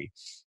unlock for me.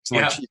 So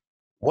like,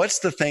 what's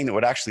the thing that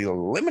would actually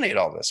eliminate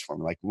all this for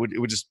me? Like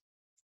it would just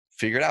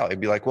figure it out. It'd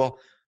be like, well,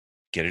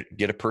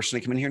 get a person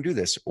to come in here and do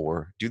this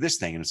or do this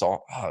thing. And it's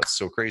all, it's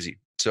so crazy.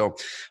 So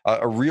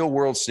a real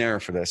world scenario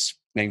for this,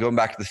 and going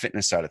back to the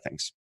fitness side of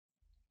things.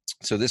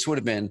 So this would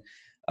have been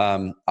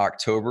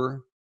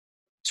October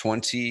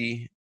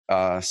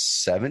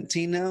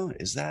 2017 now.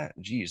 Is that?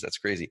 Geez, that's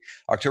crazy.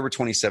 October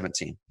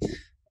 2017.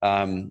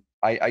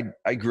 I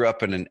grew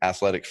up in an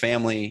athletic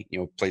family,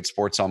 played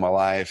sports all my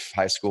life,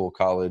 high school,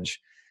 college,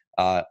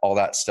 all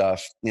that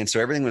stuff. And so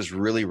everything was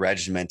really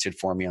regimented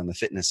for me on the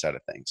fitness side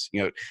of things.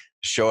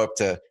 Show up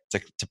to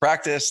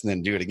practice and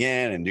then do it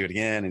again and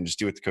just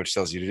do what the coach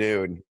tells you to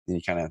do. And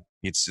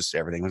it's just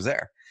everything was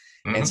there.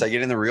 And so I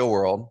get in the real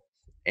world.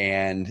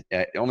 And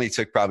it only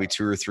took probably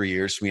 2 or 3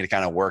 years for me to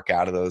kind of work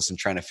out of those and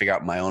trying to figure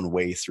out my own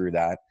way through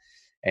that.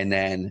 And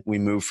then we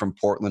moved from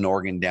Portland,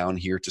 Oregon down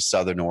here to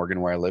Southern Oregon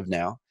where I live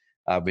now.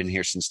 I've been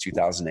here since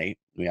 2008.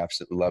 We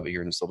absolutely love it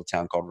here in this little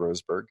town called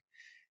Roseburg.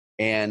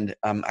 And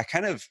I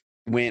kind of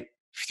went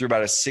through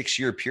about a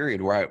 6-year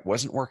period where I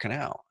wasn't working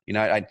out.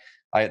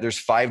 There's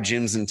 5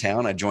 gyms in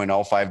town. I joined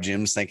all 5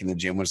 gyms thinking the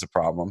gym was the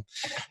problem,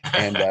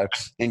 and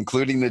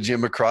including the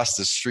gym across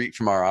the street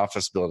from our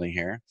office building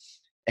here.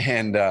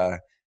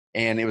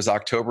 And it was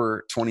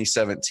October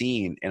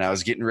 2017 and I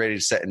was getting ready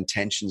to set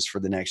intentions for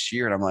the next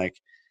year. And I'm like,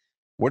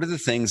 what are the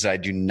things I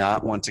do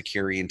not want to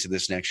carry into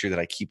this next year that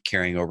I keep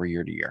carrying over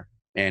year to year?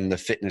 And the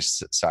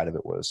fitness side of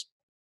it was,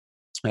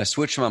 I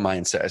switched my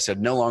mindset. I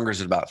said, no longer is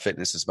it about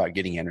fitness. It's about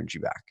getting energy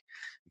back.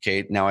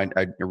 Okay. Now I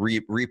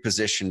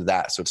repositioned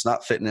that. So it's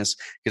not fitness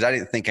because I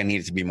didn't think I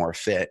needed to be more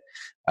fit,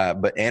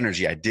 but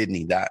energy, I did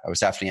need that. I was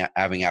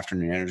having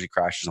afternoon energy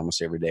crashes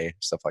almost every day,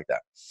 stuff like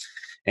that.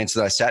 And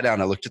so I sat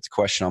down, I looked at the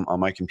question on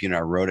my computer,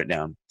 I wrote it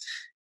down.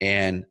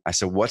 And I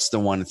said, what's the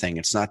one thing?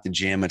 It's not the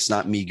gym. It's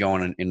not me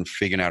going and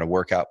figuring out a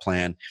workout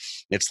plan.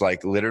 It's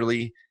like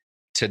literally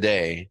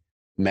today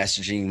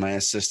messaging my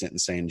assistant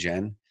and saying,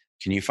 Jen,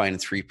 can you find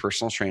 3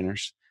 personal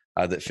trainers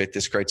that fit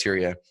this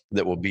criteria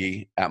that will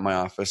be at my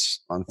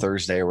office on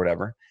Thursday or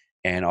whatever?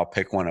 And I'll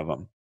pick one of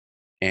them.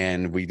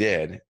 And we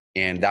did.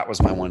 And that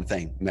was my one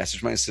thing.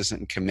 Message my assistant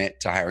and commit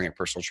to hiring a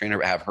personal trainer,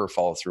 but have her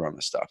follow through on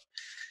this stuff.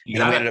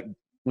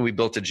 We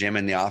built a gym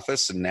in the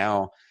office, and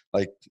now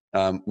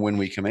when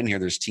we come in here,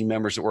 there's team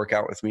members that work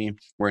out with me.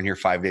 We're in here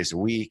 5 days a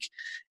week,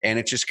 and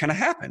it just kind of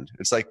happened.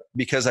 It's like,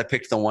 because I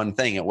picked the one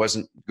thing, it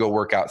wasn't go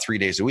work out 3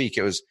 days a week.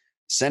 It was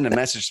send a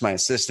message to my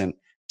assistant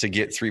to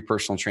get 3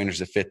 personal trainers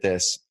that fit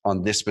this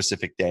on this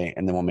specific day,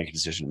 and then we'll make a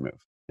decision to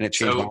move. And it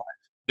changed my life.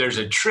 There's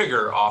a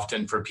trigger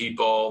often for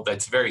people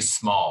that's very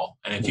small.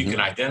 And if you can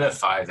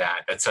identify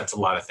that sets a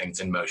lot of things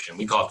in motion.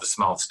 We call it the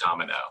smallest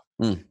domino.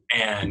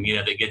 And,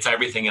 that gets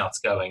everything else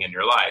going in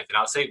your life. And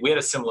I'll say we had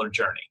a similar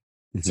journey.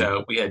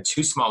 So we had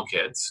 2 small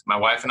kids. My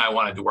wife and I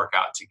wanted to work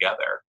out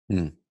together.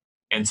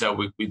 And so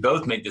we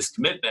both made this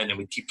commitment and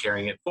we keep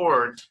carrying it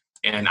forward.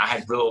 And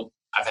I've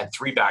had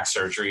 3 back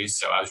surgeries.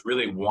 So I was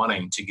really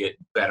wanting to get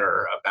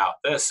better about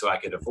this so I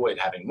could avoid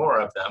having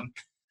more of them.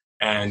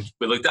 And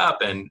we looked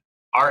up and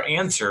our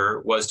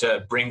answer was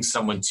to bring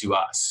someone to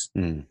us.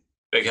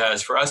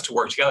 because for us to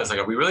work together, it's like,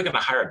 are we really going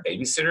to hire a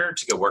babysitter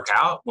to go work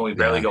out when we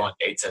barely go on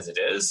dates as it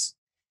is?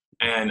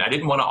 And I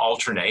didn't want to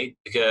alternate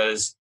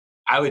because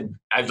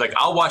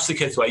I'll watch the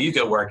kids while you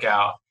go work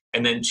out,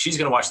 and then she's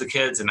going to watch the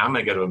kids and I'm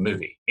going to go to a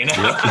movie,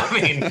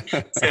 I mean,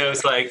 so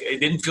it's like, it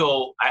didn't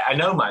feel, I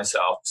know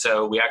myself.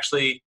 So we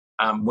actually,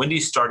 Wendy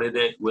started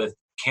it with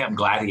Camp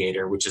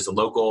Gladiator, which is a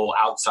local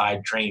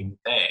outside training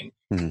thing.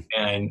 Mm-hmm.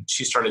 And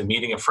she started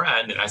meeting a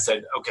friend, and I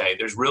said, okay,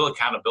 there's real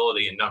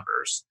accountability in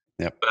numbers,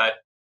 but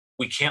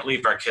we can't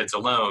leave our kids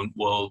alone.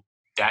 Will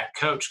that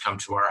coach come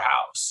to our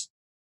house?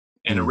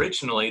 And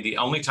originally, the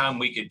only time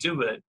we could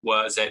do it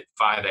was at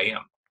 5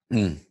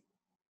 a.m.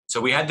 So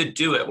we had to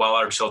do it while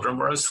our children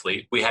were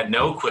asleep. We had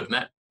no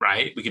equipment,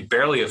 right? We could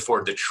barely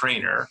afford the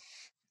trainer.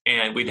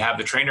 And we'd have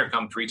the trainer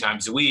come 3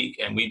 times a week,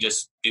 and we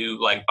just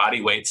do like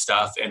body weight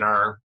stuff in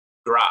our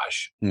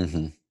garage.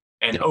 Mm-hmm.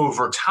 And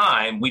over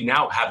time, we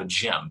now have a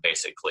gym,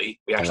 basically.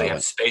 We actually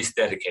have space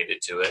dedicated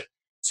to it.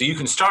 So you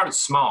can start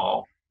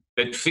small,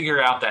 but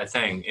figure out that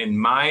thing. In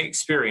my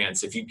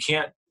experience, if you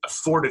can't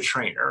afford a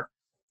trainer,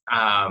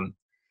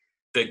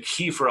 the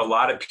key for a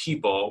lot of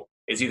people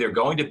is either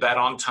going to bed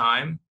on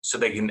time so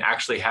they can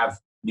actually have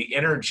the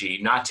energy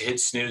not to hit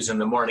snooze in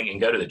the morning and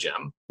go to the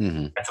gym.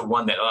 Mm-hmm. That's the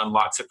one that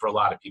unlocks it for a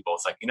lot of people.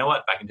 It's like, you know what?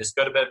 If I can just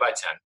go to bed by 10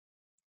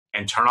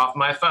 and turn off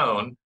my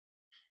phone,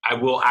 I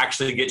will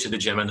actually get to the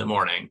gym in the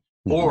morning,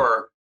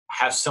 or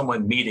have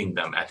someone meeting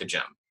them at the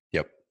gym.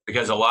 Yep.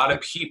 Because a lot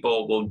of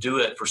people will do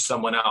it for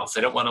someone else.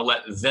 They don't want to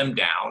let them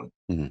down.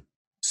 Mm-hmm.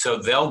 So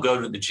they'll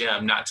go to the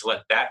gym not to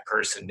let that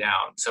person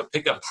down. So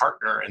pick a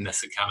partner in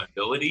this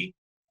accountability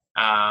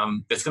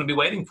that's going to be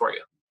waiting for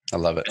you. I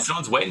love it. If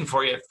someone's waiting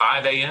for you at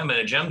 5 a.m. in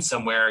a gym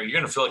somewhere, you're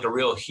going to feel like a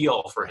real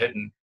heel for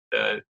hitting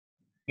the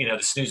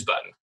snooze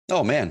button.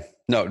 Oh man.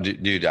 No,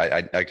 dude,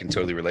 I can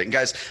totally relate. And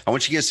guys, I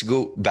want you guys to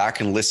go back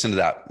and listen to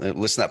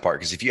that part.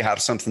 Because if you have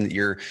something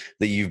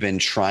that you've been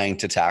trying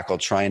to tackle,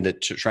 trying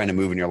to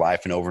move in your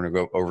life, and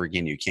over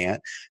again, you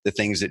can't. The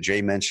things that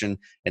Jay mentioned,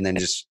 and then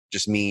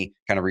just me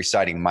kind of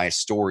reciting my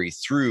story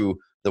through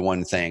the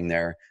one thing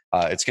there,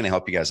 it's going to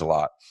help you guys a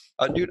lot.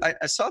 Dude,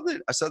 I saw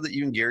that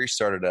you and Gary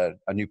started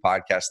a new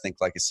podcast, Think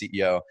Like a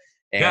CEO.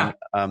 And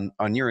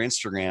on your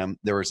Instagram,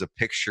 there was a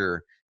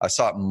picture. I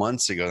saw it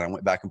months ago, and I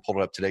went back and pulled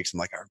it up today because I'm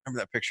like, I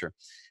remember that picture.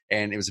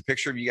 And it was a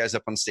picture of you guys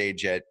up on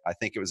stage at, I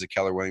think it was a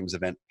Keller Williams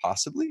event,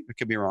 possibly. I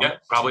could be wrong. Yeah,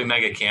 probably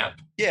Mega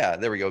Camp. Yeah,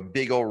 there we go.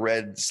 Big old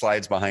red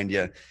slides behind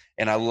you.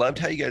 And I loved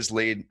how you guys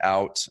laid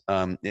out,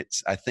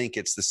 I think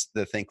it's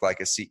the Think Like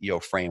a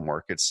CEO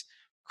framework. It's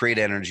create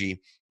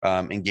energy,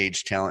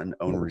 engage talent, and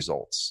own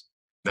results.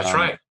 That's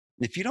right.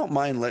 If you don't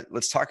mind,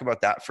 let's talk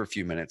about that for a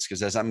few minutes,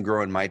 because as I'm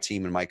growing my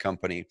team and my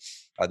company,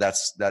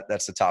 that's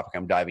the topic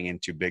I'm diving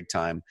into big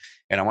time.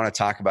 And I want to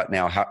talk about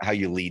now how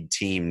you lead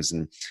teams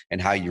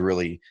and how you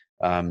really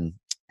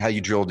how you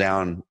drill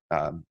down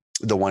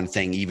the one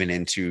thing even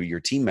into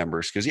your team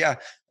members. Because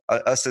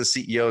us as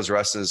CEOs or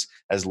us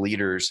as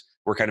leaders,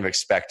 we're kind of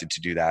expected to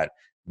do that.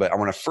 But I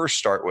want to first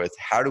start with,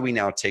 how do we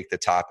now take the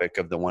topic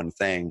of the one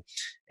thing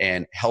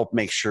and help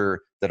make sure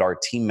that our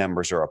team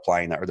members are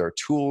applying that? Are there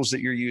tools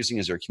that you're using?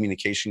 Is there a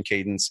communication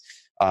cadence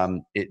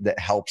that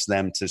helps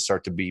them to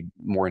start to be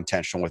more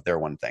intentional with their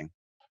one thing?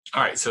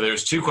 All right. So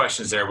there's 2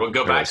 questions there. We'll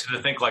go back to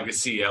the Think Like a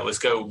CEO. Let's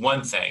go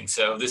one thing.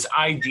 So this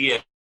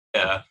idea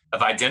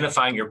of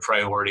identifying your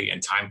priority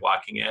and time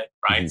blocking it,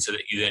 right? Mm-hmm. So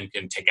that you then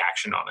can take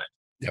action on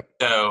it. Yep.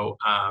 So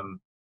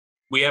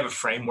we have a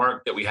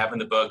framework that we have in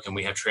the book, and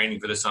we have training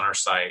for this on our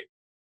site.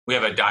 We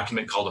have a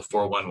document called the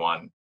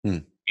 411.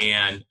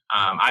 And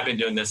I've been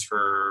doing this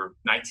for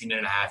 19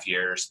 and a half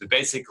years. But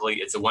basically,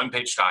 it's a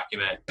 1-page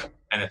document.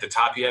 And at the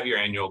top, you have your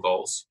annual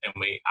goals. And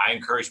I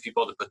encourage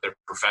people to put their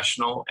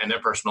professional and their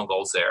personal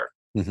goals there.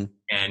 Mm-hmm.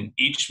 And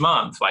each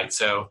month,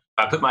 so if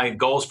I put my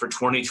goals for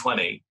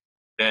 2020,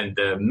 then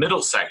the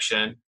middle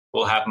section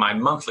will have my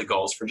monthly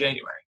goals for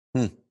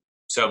January.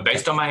 So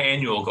based on my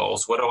annual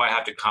goals, what do I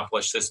have to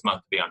accomplish this month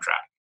to be on track?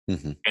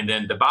 Mm-hmm. And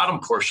then the bottom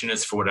portion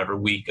is for whatever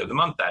week of the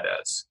month that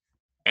is.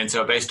 And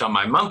so based on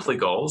my monthly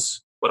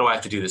goals, what do I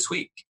have to do this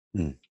week?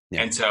 Yeah.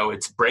 And so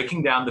it's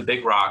breaking down the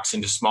big rocks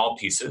into small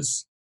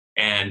pieces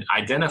and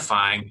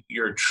identifying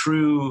your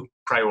true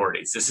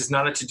priorities. This is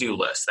not a to-do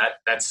list.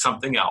 That's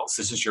something else.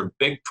 This is your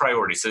big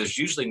priority. So there's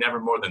usually never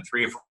more than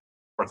 3 or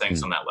 4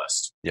 things on that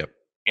list. Yep.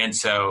 And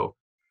so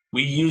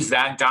we use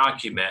that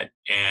document,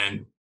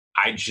 and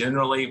I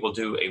generally will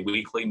do a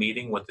weekly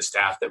meeting with the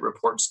staff that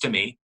reports to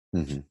me,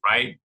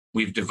 right?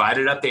 We've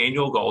divided up the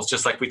annual goals,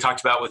 just like we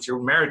talked about with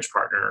your marriage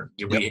partner.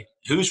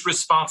 Who's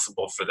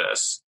responsible for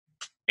this?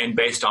 And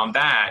based on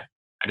that,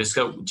 I just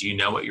go, do you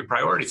know what your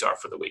priorities are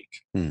for the week?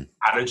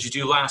 How did you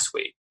do last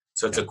week?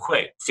 So it's a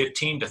quick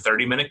 15 to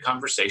 30 minute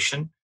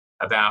conversation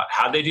about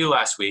how they do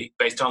last week.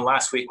 Based on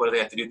last week, what do they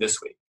have to do this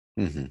week?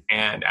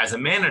 And as a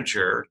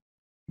manager,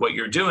 what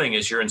you're doing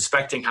is you're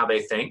inspecting how they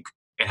think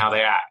and how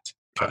they act.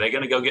 Are they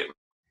going to go get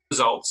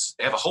results?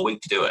 They have a whole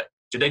week to do it.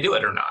 Did they do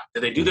it or not?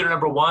 Did they do their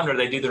number 1 or did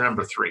they do their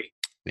number 3?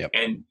 Yep.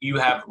 And you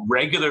have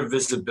regular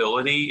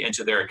visibility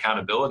into their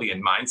accountability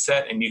and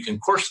mindset, and you can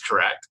course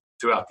correct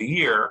throughout the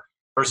year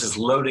versus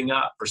loading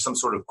up for some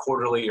sort of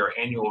quarterly or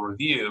annual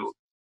review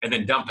and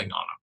then dumping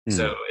on them.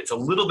 So it's a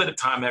little bit of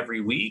time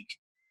every week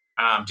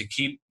to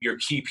keep your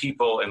key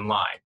people in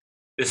line.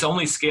 This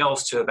only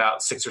scales to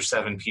about 6 or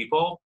 7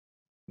 people,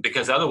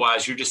 because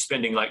otherwise you're just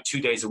spending like 2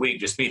 days a week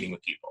just meeting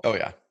with people. Oh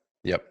yeah.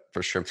 Yep,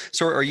 for sure.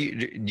 So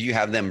do you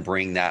have them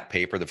bring that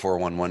paper, the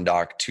 411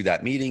 doc, to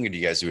that meeting, or do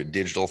you guys do a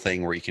digital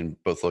thing where you can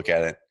both look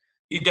at it?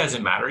 It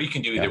doesn't matter. You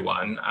can do either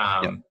one.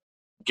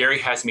 Gary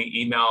has me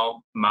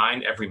email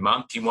mine every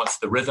month. He wants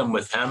the rhythm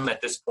with him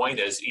at this point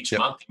is each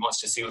month he wants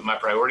to see what my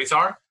priorities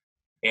are.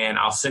 And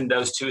I'll send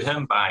those to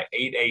him by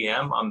 8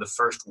 a.m. on the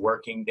first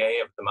working day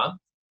of the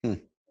month.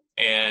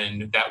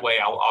 And that way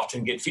I'll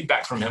often get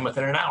feedback from him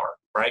within an hour,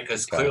 right?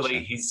 Because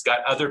clearly he's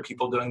got other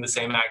people doing the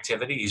same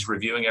activity. He's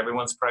reviewing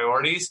everyone's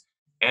priorities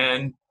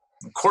and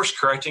course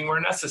correcting where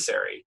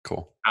necessary.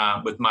 Cool.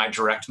 With my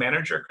direct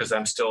manager, because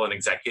I'm still an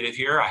executive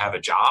here, I have a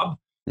job.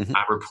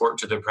 I report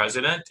to the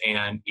president,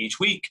 and each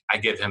week I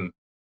give him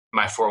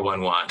my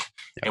 411,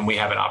 and we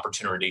have an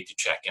opportunity to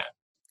check in.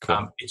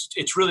 Cool.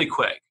 It's really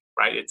quick,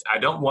 right? I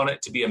don't want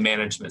it to be a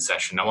management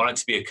session. I want it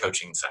to be a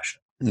coaching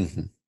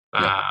session.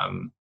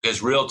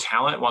 Because real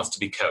talent wants to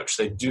be coached.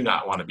 They do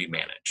not want to be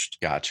managed.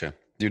 Gotcha.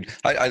 Dude,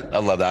 I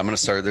love that. I'm going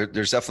to start.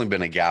 There's definitely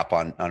been a gap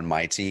on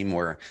my team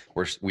where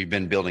we've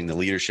been building the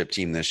leadership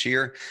team this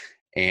year,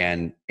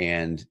 and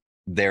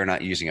they're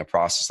not using a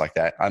process like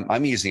that.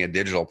 I'm using a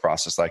digital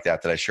process like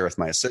that I share with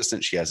my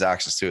assistant. She has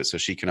access to it, so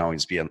she can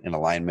always be in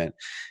alignment.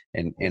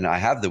 And I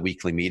have the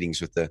weekly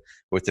meetings with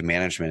the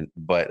management,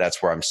 but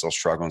that's where I'm still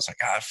struggling. It's like,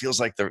 it feels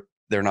like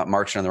they're not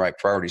marching on the right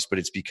priorities, but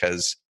it's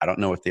because I don't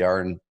know what they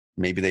are, and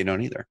maybe they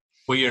don't either.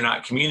 Well, you're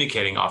not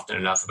communicating often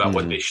enough about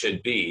what they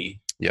should be.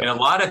 And a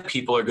lot of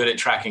people are good at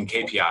tracking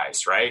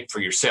KPIs, right, for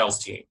your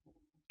sales team.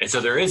 And so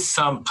there is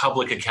some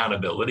public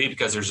accountability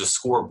because there's a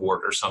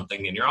scoreboard or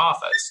something in your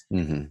office.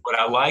 What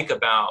I like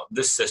about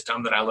this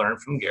system that I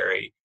learned from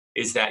Gary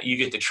is that you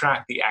get to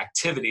track the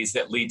activities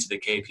that lead to the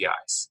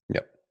KPIs.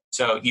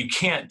 So you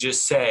can't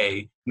just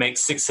say, make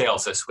 6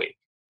 sales this week.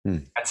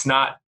 That's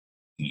not,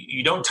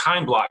 you don't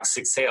time block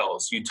 6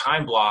 sales. You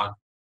time block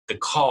the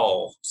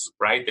calls,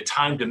 right? The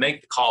time to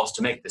make the calls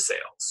to make the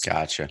sales.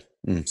 Gotcha.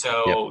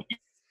 So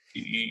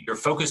you're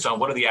focused on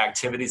what are the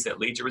activities that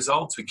lead to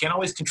results. We can't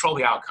always control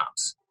the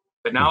outcomes.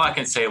 But now I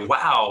can say,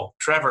 wow,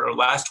 Trevor,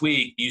 last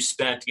week you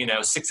spent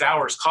 6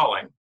 hours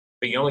calling,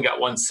 but you only got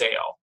 1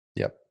 sale.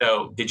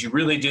 So did you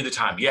really do the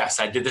time? Yes,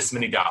 I did this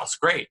many dials.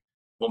 Great.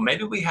 Well,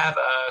 maybe we have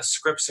a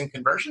scripts and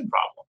conversion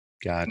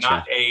problem,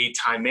 not a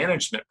time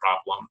management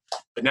problem.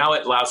 But now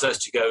it allows us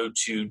to go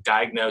to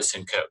diagnose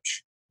and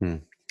coach.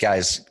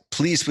 Guys,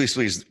 please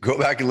go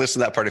back and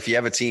listen to that part. If you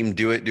have a team,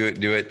 do it.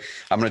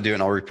 I'm going to do it,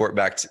 and I'll report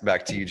back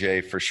to you,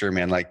 Jay, for sure,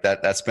 man. Like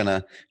that's been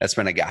a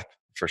gap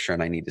for sure,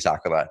 and I need to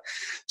tackle that.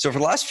 So for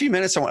the last few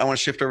minutes, I want to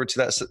shift over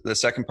to the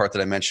second part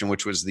that I mentioned,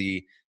 which was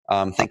the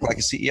Think Like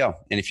a CEO.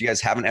 And if you guys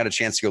haven't had a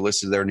chance to go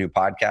listen to their new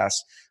podcast,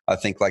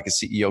 Think Like a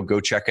CEO, go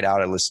check it out.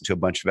 I listened to a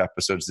bunch of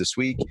episodes this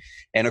week,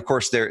 and of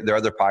course, there are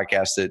other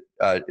podcasts that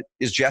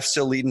is Jeff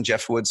still leading.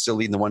 Jeff Wood still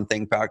leading the One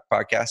Thing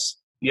podcast.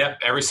 Yep,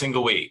 every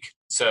single week.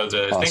 So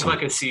Think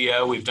Like a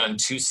CEO, we've done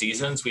 2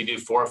 seasons. We do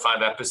 4 or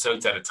 5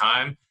 episodes at a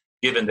time,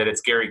 given that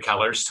it's Gary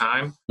Keller's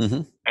time.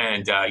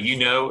 And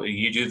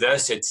you do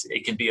this,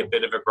 it can be a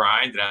bit of a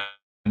grind. And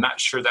I'm not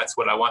sure that's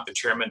what I want the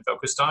chairman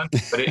focused on,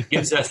 but it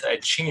gives us a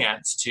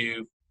chance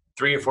to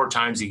 3 or 4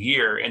 times a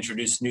year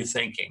introduce new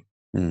thinking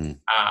to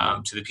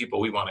the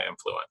people we want to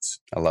influence.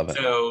 I love it.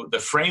 So the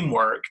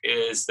framework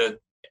is the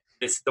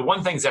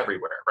one thing's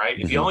everywhere, right?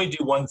 If you only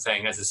do one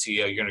thing as a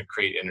CEO, you're going to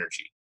create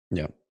energy.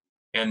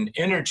 And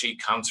energy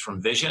comes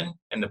from vision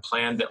and the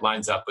plan that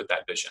lines up with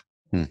that vision.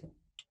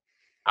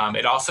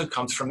 It also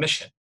comes from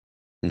mission.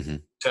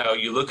 So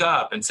you look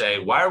up and say,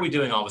 why are we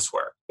doing all this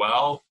work?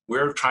 Well,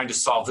 we're trying to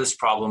solve this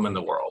problem in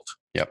the world.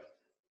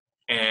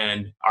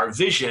 And our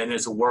vision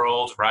is a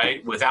world,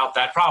 right, without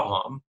that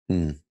problem.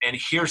 And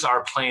here's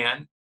our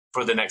plan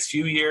for the next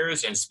few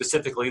years and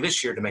specifically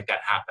this year to make that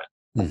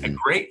happen. A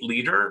great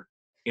leader,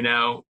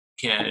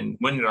 can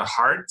win their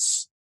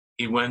hearts.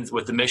 He wins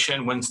with the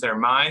mission, wins their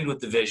mind with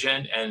the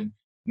vision, and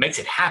makes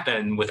it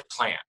happen with a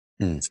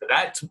plan. So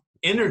that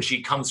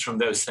energy comes from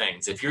those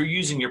things. If you're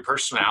using your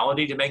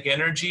personality to make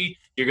energy,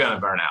 you're going to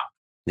burn out.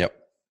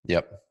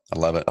 Yep. I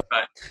love it.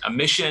 But a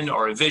mission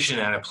or a vision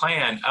and a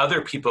plan,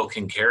 other people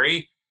can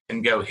carry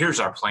and go,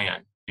 here's our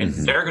plan. And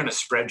they're going to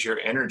spread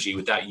your energy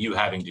without you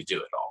having to do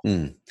it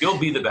all. You'll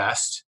be the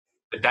best,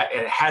 but that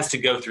it has to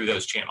go through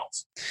those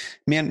channels.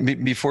 Man,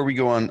 before we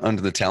go on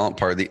onto the talent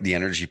part, the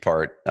energy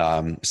part,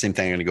 same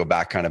thing. I'm going to go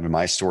back kind of in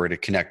my story to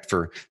connect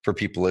for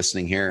people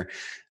listening here.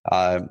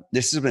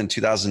 This has been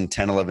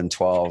 2010, 11,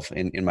 12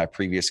 in my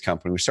previous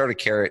company. We started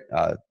Carrot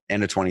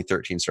end of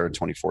 2013, started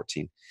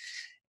 2014.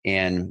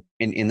 And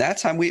in that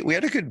time, we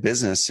had a good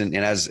business. And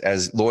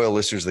as loyal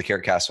listeners of the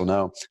Carrot Cast will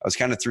know, I was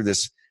kind of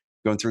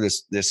going through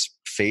this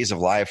phase of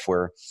life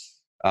where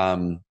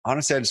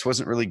honestly, I just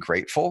wasn't really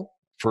grateful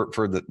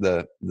for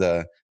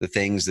the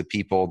things, the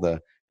people,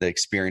 the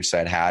experience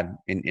I'd had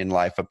in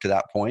life up to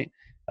that point.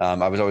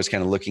 I was always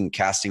kind of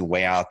casting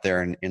way out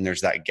there, and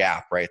there's that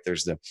gap, right?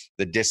 There's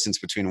the distance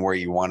between where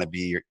you want to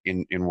be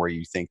and where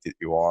you think that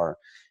you are.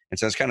 And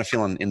so I was kind of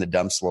feeling in the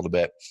dumps a little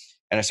bit.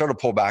 And I started to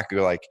pull back and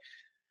go like,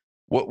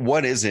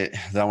 what is it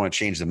that I want to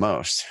change the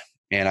most?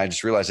 And I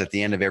just realized at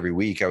the end of every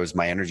week,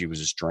 my energy was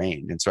just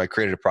drained. And so I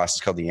created a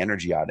process called the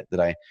energy audit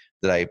that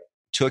I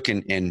took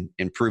and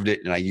improved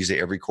it. And I use it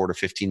every quarter,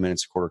 15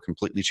 minutes a quarter,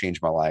 completely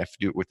changed my life.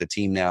 Do it with the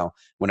team now.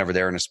 Whenever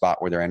they're in a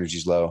spot where their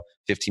energy's low,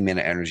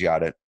 15-minute energy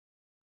audit.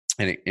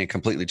 And it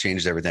completely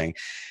changes everything.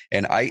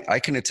 And I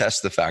can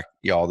attest to the fact,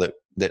 y'all,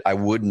 that I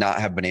would not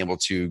have been able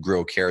to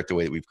grow Carrot the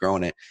way that we've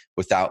grown it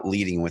without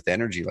leading with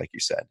energy, like you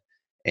said.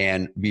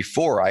 And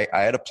before I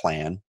had a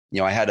plan,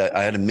 I had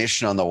a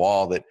mission on the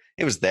wall that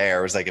it was there.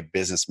 It was like a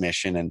business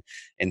mission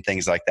and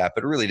things like that,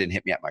 but it really didn't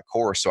hit me at my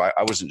core. So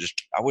I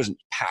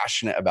wasn't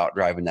passionate about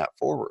driving that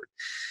forward.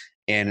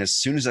 And as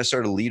soon as I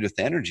started to lead with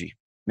energy,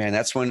 man,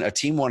 that's when a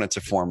team wanted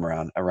to form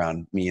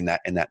around me in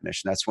that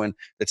mission. That's when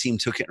the team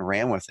took it and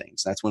ran with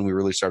things. That's when we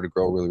really started to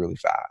grow really, really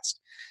fast.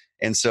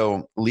 And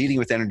so leading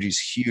with energy is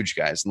huge,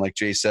 guys. And like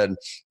Jay said,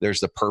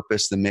 there's the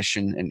purpose, the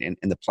mission,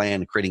 and the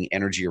plan, creating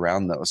energy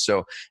around those.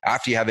 So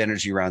after you have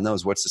energy around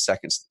those, what's the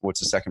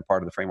second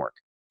part of the framework?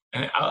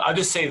 And I'll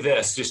just say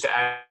this, just to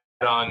add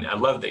on, I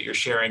love that you're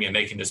sharing and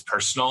making this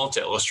personal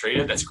to illustrate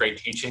it. That's great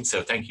teaching.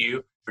 So thank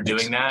you for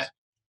doing that.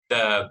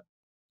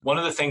 One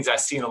of the things I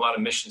see in a lot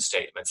of mission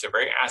statements, they're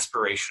very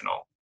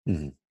aspirational.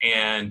 Mm-hmm.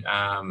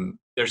 And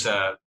there's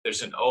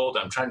an old,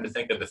 I'm trying to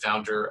think of the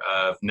founder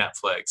of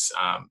Netflix,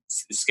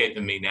 it's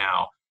escaping me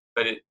now,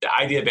 but the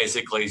idea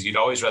basically is you'd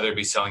always rather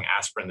be selling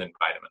aspirin than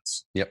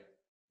vitamins. Yep.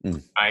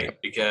 Right?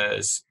 Yep.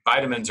 Because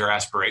vitamins are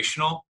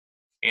aspirational.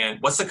 And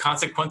what's the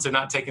consequence of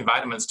not taking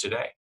vitamins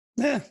today?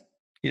 Yeah,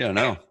 you don't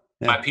know.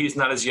 Yeah. My pee is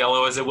not as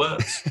yellow as it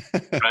was.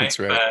 Right? That's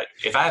right. But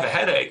if I have a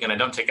headache and I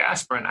don't take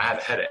aspirin, I have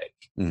a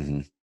headache.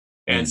 Mm-hmm.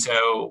 And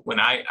so when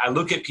I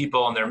look at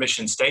people and their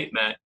mission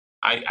statement,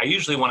 I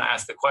usually want to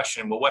ask the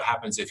question, well, what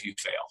happens if you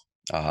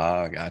fail?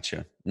 Ah,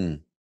 gotcha. And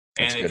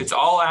if it's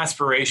all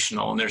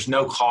aspirational and there's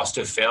no cost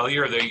of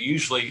failure,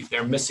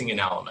 they're missing an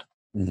element.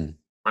 Mm-hmm.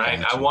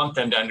 Right? Gotcha. I want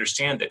them to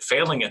understand that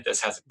failing at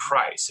this has a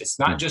price. It's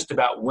not just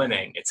about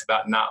winning. It's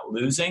about not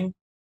losing,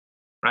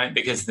 right?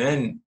 Because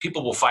then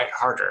people will fight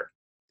harder,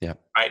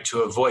 right,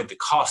 to avoid the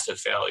cost of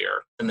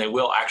failure than they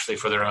will actually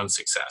for their own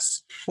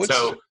success.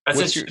 So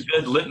that's a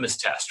good litmus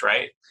test,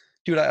 right?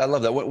 Dude, I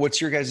love that. What's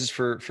your guys'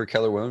 for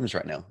Keller Williams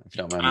right now, if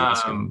you don't mind me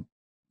asking?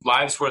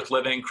 Lives worth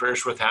living,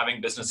 careers worth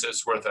having,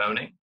 businesses worth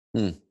owning.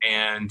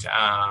 And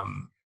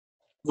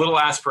little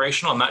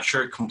aspirational. I'm not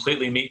sure it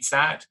completely meets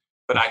that.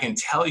 But I can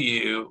tell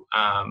you,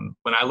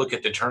 when I look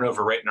at the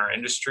turnover rate in our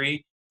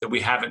industry, that we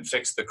haven't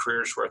fixed the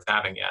careers worth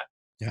having yet.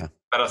 Yeah.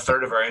 About a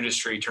third of our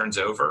industry turns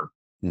over.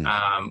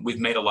 We've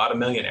made a lot of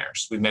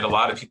millionaires. We've made a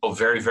lot of people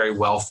very, very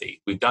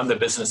wealthy. We've done the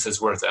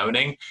businesses worth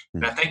owning.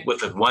 And I think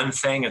with the one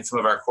thing in some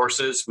of our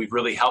courses, we've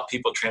really helped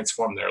people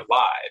transform their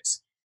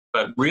lives.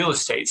 But real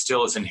estate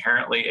still is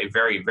inherently a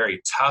very,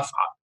 very tough,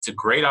 it's a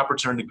great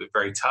opportunity, but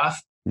very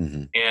tough.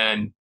 Mm-hmm.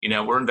 And,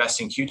 we're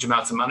investing huge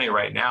amounts of money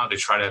right now to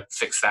try to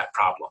fix that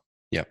problem.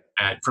 Yep.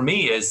 And for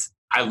me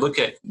I look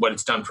at what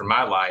it's done for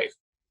my life.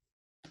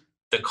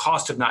 The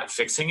cost of not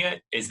fixing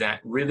it is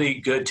that really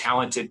good,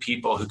 talented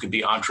people who could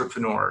be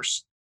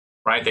entrepreneurs,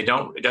 right? It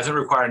doesn't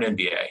require an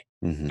MBA.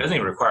 Mm-hmm. It doesn't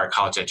even require a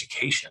college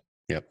education.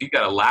 Yep. You've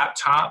got a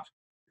laptop,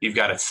 you've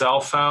got a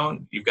cell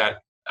phone, you've got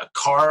a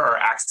car or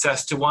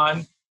access to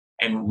one,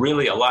 and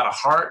really a lot of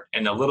heart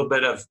and a little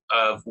bit of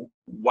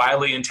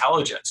wily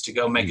intelligence to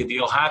go make a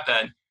deal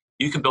happen.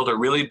 You can build a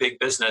really big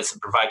business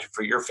and provide it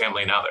for your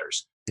family and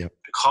others. Yep.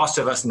 The cost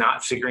of us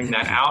not figuring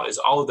that out is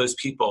all of those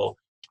people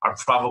are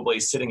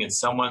probably sitting in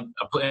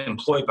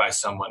employed by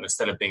someone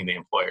instead of being the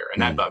employer.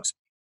 And that bugs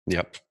me.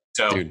 Yep.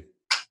 So, dude,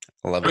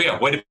 I love it. Yeah,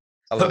 way to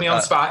put me on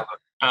the spot.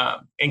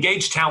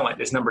 Engaged talent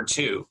is number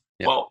 2.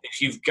 Yep. Well, if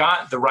you've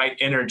got the right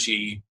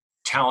energy,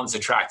 talent's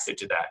attracted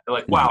to that. They're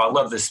like, wow, I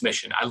love this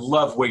mission. I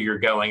love where you're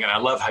going. And I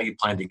love how you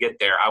plan to get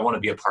there. I want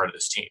to be a part of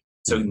this team.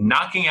 So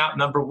knocking out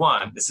number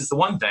 1, this is the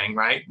one thing,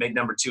 right? Make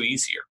number 2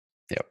 easier.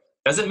 Yep.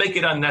 Doesn't make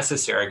it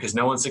unnecessary because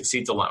no one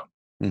succeeds alone.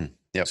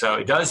 Yep. So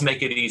it does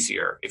make it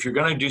easier. If you're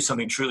going to do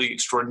something truly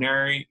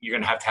extraordinary, you're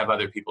going to have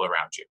other people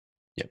around you.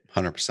 Yep,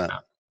 100%.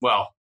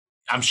 Well,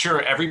 I'm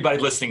sure everybody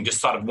listening just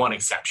thought of one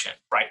exception,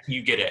 right?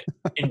 You get it.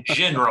 In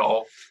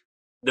general,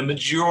 the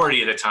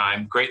majority of the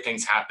time, great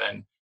things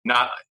happen,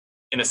 not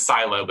in a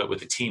silo, but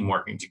with a team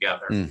working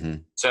together. Mm-hmm.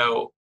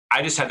 So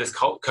I just had this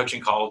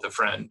coaching call with a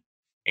friend,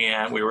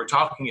 and we were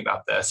talking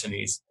about this, and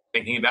he's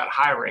thinking about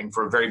hiring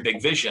for a very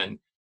big vision.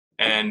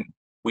 And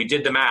we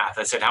did the math.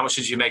 I said, how much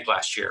did you make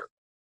last year?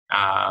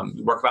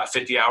 You work about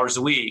 50 hours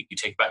a week. You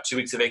take about 2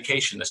 weeks of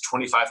vacation. That's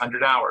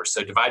 2,500 hours.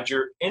 So divide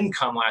your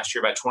income last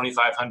year by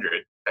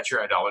 2,500. That's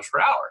your dollars per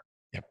hour.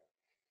 Yep.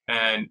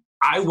 And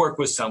I work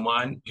with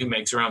someone who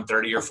makes around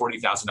 $30,000 or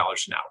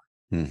 $40,000 an hour.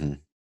 Mm-hmm.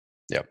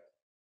 Yep.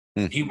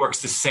 He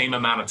works the same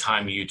amount of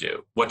time you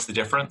do. What's the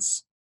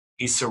difference?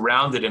 He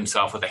surrounded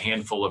himself with a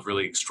handful of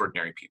really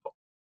extraordinary people.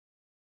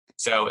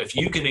 So if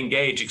you can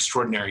engage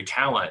extraordinary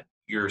talent,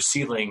 your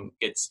ceiling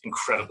gets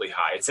incredibly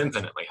high. It's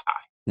infinitely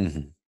high.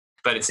 Mm-hmm.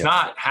 But it's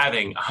not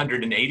having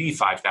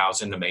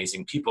 185,000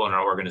 amazing people in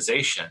our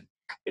organization.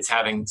 It's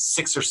having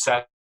 6 or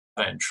 7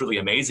 truly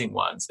amazing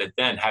ones that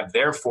then have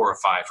their 4 or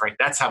 5, right?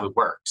 That's how it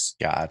works.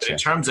 Gotcha. But in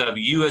terms of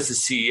you as a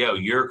CEO,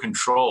 your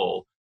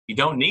control, you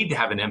don't need to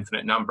have an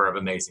infinite number of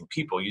amazing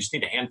people. You just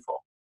need a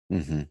handful,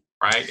 mm-hmm.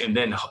 right? And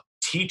then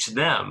teach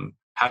them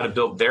how to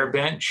build their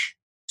bench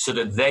so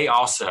that they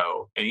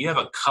also, and you have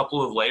a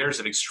couple of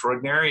layers of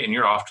extraordinary and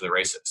you're off to the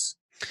races.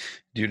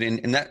 Dude,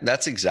 and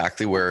that's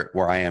exactly where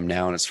I am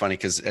now. And it's funny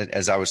because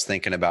as I was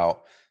thinking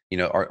about,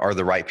 are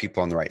the right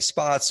people in the right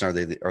spots? And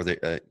are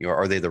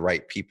they the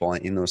right people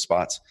in those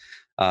spots?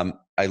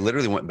 I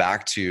literally went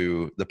back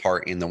to the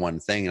part in The One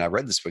Thing, and I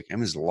read this book. It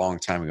was a long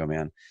time ago,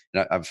 man.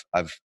 And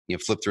I've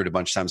flipped through it a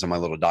bunch of times on my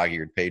little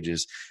dog-eared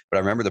pages. But I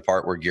remember the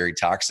part where Gary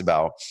talks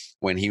about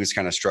when he was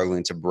kind of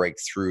struggling to break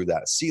through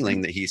that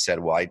ceiling. That he said,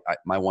 "Well,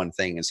 my one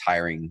thing is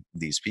hiring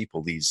these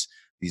people, these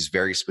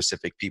very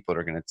specific people that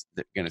are going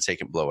to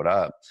take and blow it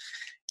up."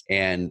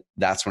 And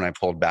that's when I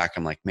pulled back.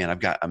 I'm like, man, I've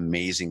got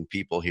amazing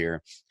people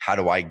here. How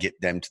do I get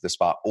them to the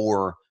spot?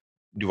 Or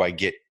do I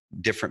get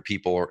different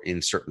people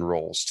in certain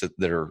roles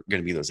that are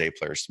going to be those A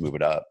players to move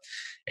it up?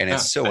 And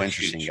it's so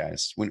interesting, huge.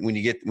 Guys. When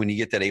you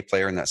get that A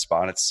player in that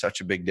spot, it's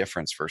such a big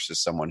difference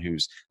versus someone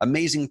who's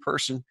amazing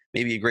person,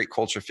 maybe a great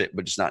culture fit,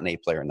 but just not an A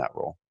player in that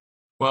role.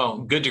 Well,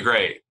 good to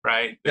great,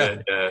 right?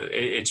 Yeah.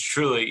 It's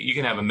truly, you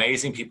can have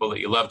amazing people that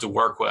you love to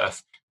work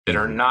with that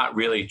are not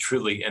really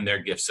truly in their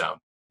gift zone.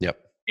 Yep.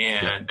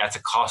 And that's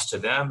a cost to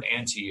them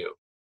and to you.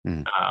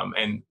 Mm.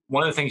 And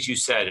one of the things you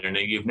said, and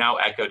you've now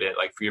echoed it,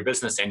 like for your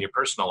business and your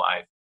personal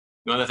life,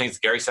 one of the things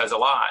Gary says a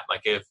lot,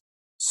 like if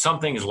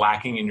something is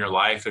lacking in your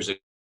life, there's a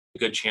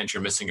good chance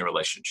you're missing a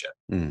relationship.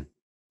 Mm.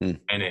 Mm.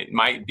 And it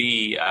might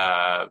be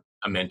a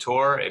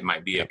mentor, it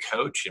might be a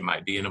coach, it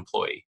might be an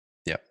employee.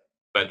 Yep.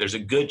 But there's a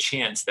good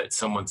chance that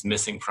someone's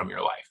missing from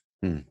your life.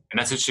 Mm. And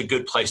that's just a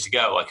good place to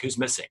go. Like, who's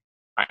missing?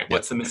 Right? Yep.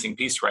 What's the missing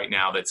piece right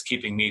now that's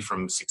keeping me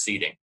from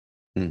succeeding?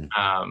 Mm.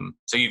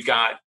 So you've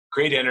got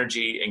great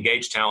energy,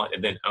 engage talent,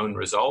 and then own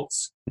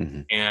results.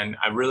 Mm-hmm. And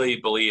I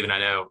really believe, and I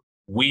know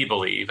we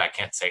believe, I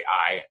can't say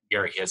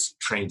Gary has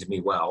trained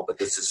me well, but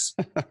this is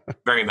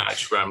very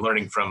much where I'm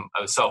learning from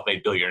a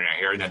self-made billionaire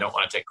here, and I don't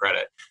want to take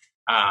credit.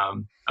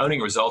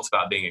 Owning results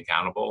about being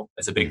accountable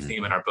is a big mm-hmm.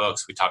 theme in our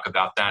books. We talk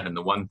about that in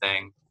The One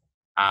Thing.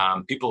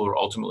 People who are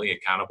ultimately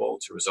accountable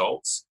to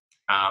results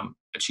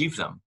achieve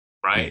them,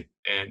 right?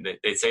 Mm-hmm. And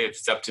they say, if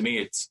it's up to me,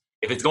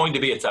 if it's going to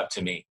be, it's up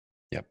to me.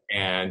 Yep.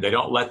 And they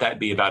don't let that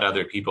be about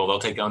other people. They'll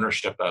take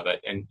ownership of it.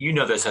 And you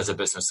know this as a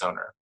business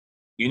owner.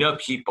 You know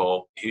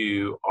people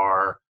who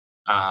are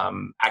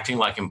acting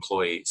like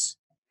employees.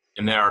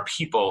 And there are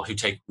people who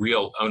take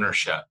real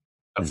ownership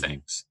of mm-hmm.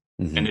 things.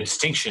 Mm-hmm. And the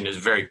distinction is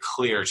very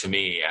clear to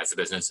me as a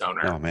business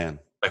owner. Oh, man.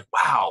 Like,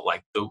 wow,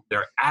 like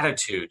their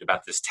attitude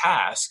about this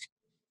task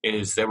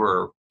is they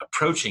were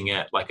approaching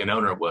it like an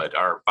owner would.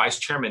 Our vice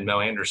chairman, Mo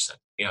Anderson,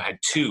 had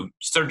 2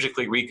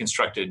 surgically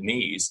reconstructed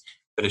knees.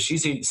 But if she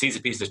sees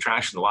a piece of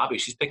trash in the lobby,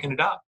 she's picking it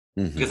up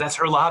mm-hmm. because that's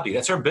her lobby.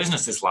 That's her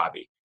business's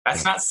lobby.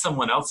 That's not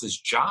someone else's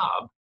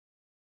job.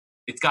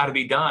 It's got to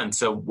be done.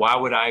 So why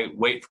would I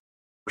wait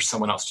for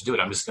someone else to do it?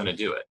 I'm just going to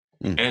do it.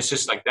 Mm-hmm. And it's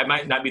just like, that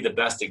might not be the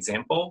best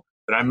example,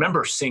 but I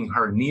remember seeing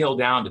her kneel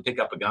down to pick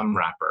up a gum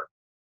wrapper.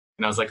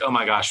 And I was like, oh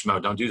my gosh, Mo,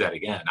 don't do that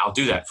again. I'll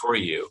do that for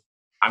you.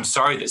 I'm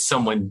sorry that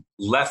someone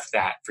left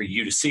that for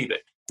you to see,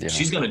 but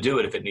she's going to do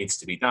it if it needs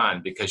to be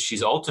done, because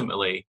she's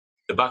ultimately,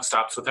 the buck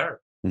stops with her.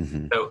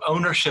 Mm-hmm. So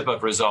ownership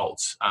of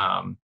results,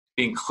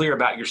 being clear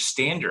about your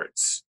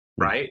standards,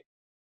 right?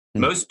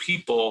 Mm-hmm. Most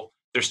people,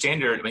 their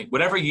standard,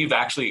 whatever you've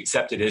actually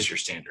accepted is your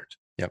standard.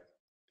 Yep.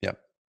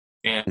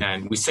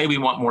 And we say we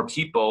want more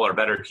people or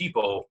better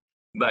people,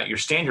 but your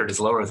standard is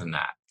lower than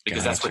that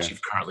because that's what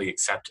you've currently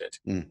accepted.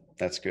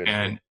 That's good.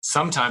 And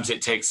sometimes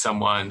it takes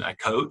someone, a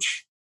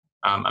coach,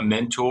 a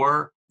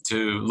mentor,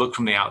 to look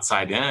from the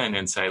outside in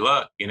and say,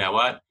 look, you know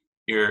what?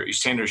 Your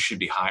standards should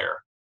be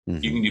higher.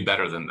 Mm-hmm. You can do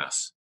better than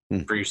this.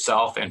 For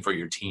yourself and for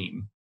your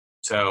team.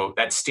 So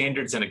that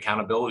standards and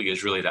accountability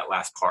is really that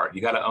last part.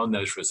 You got to own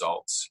those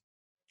results.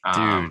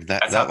 Dude,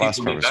 that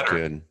last part was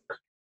good.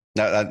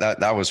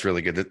 That was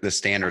really good. The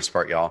standards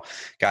part, y'all.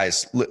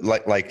 Guys,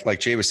 like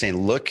Jay was saying,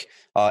 look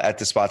at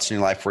the spots in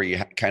your life where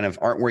you kind of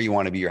aren't where you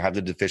want to be or have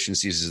the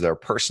deficiencies. Is there a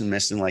person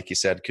missing, like you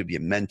said? Could be a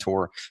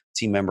mentor,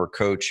 team member,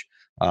 coach.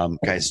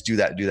 Guys, do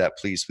that,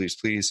 please.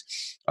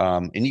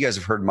 And you guys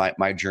have heard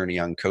my journey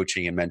on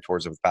coaching and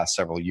mentors over the past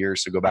several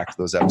years. So go back to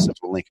those episodes.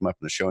 We'll link them up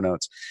in the show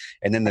notes.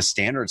 And then the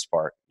standards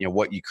part,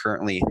 what you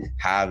currently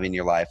have in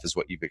your life is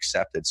what you've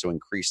accepted. So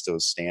increase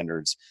those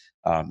standards.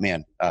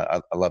 Man,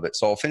 I love it.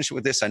 So I'll finish it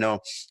with this. I know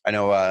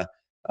we're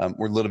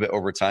a little bit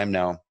over time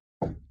now,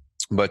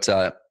 but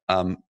the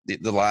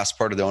last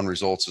part of the own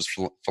results is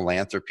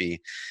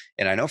philanthropy.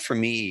 And I know for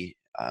me,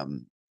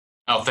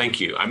 oh, thank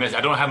you. I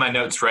don't have my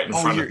notes right in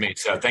front of me,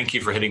 so thank you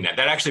for hitting that.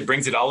 That actually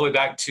brings it all the way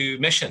back to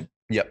mission.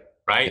 Yep.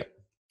 Right?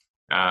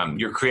 Yep.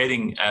 You're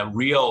creating a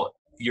real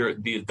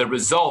the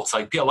results,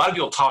 like a lot of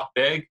people talk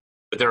big,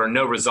 but there are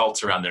no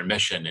results around their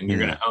mission, and you're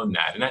going to own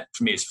that. And that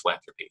for me is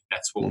philanthropy.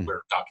 That's what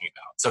we're talking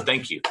about. So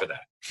thank you for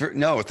that.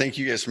 Thank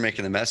you guys for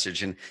making the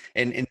message. And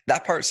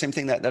that part, same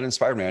thing that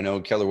inspired me. I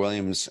know Keller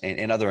Williams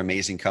and other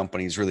amazing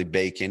companies really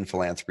bake in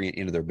philanthropy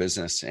into their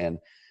business. And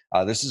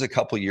this is a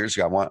couple of years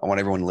ago. I want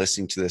everyone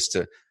listening to this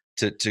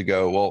to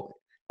go, well,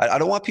 I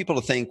don't want people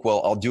to think,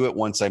 well, I'll do it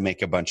once I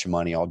make a bunch of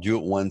money. I'll do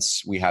it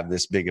once we have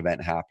this big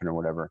event happen or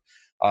whatever.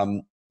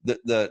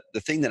 The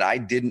thing that I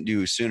didn't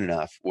do soon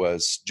enough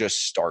was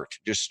just start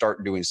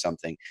doing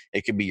something.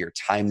 It could be your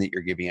time that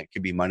you're giving. It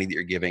could be money that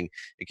you're giving.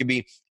 It could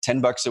be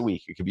 $10 a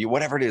week. It could be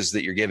whatever it is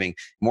that you're giving.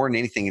 More than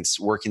anything, it's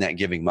working that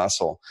giving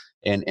muscle.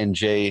 And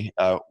Jay,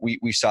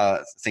 we saw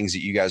things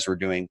that you guys were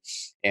doing.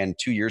 And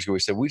 2 years ago, we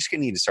said, we're just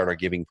going to need to start our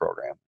giving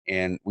program.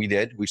 And we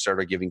did. We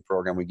started our giving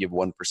program. We give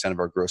 1% of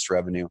our gross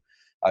revenue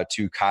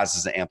to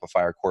causes that amplify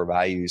our core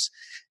values.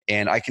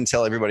 And I can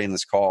tell everybody in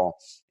this call,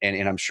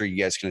 and I'm sure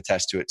you guys can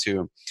attest to it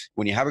too,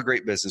 when you have a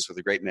great business with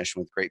a great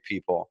mission, with great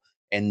people,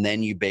 and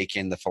then you bake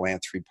in the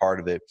philanthropy part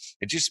of it,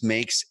 it just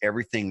makes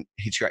everything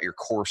hit you at your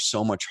core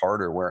so much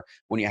harder, where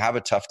when you have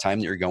a tough time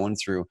that you're going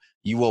through,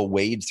 you will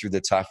wade through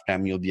the tough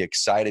time. You'll be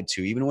excited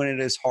to, even when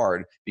it is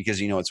hard, because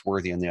you know it's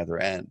worthy on the other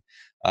end.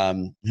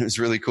 It was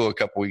really cool. A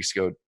couple of weeks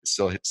ago,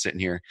 still sitting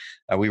here,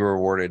 we were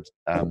awarded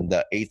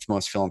the 8th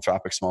most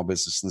philanthropic small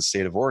business in the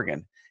state of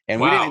Oregon. And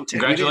wow,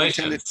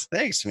 congratulations.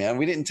 Thanks, man.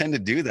 We didn't intend to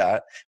do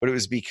that, but it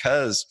was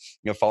because,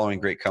 following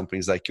great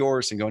companies like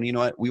yours and going, you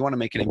know what, we want to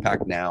make an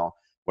impact now,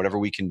 whatever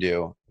we can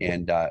do.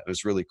 And it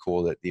was really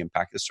cool that the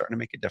impact is starting to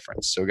make a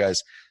difference. So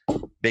guys,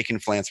 baking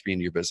philanthropy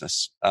into your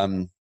business.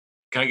 Can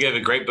I give a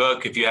great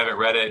book? If you haven't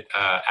read it,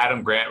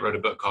 Adam Grant wrote a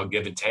book called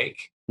Give and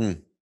Take.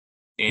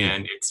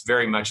 And it's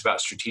very much about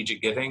strategic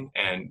giving.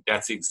 And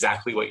that's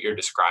exactly what you're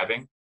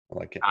describing. I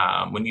like it.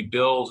 When you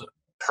build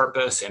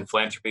purpose and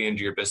philanthropy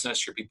into your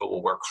business, your people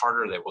will work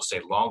harder. They will stay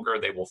longer.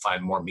 They will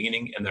find more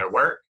meaning in their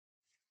work.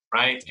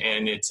 Right.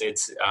 And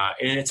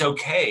it's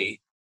okay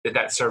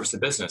that serves the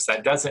business.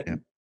 That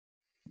doesn't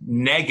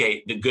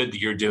negate the good that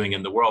you're doing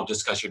in the world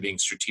just because you're being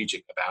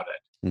strategic about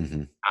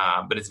it.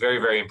 But it's very,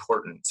 very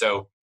important.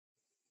 So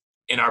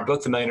in our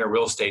book, The Millionaire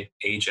Real Estate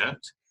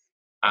Agent,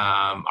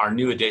 our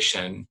new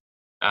edition,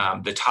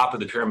 the top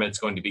of the pyramid is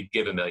going to be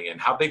give $1 million.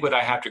 How big would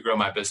I have to grow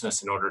my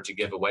business in order to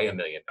give away $1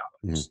 million?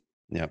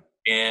 Yep.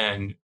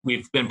 And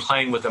we've been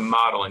playing with a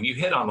model, and you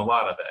hit on a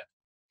lot of it.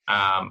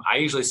 I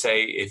usually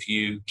say if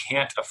you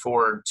can't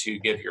afford to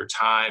give your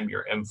time,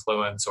 your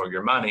influence, or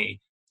your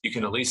money, you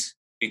can at least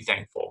be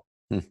thankful.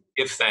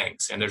 Give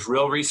thanks. And there's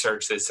real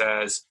research that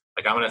says,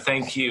 like, I'm going to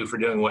thank you for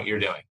doing what you're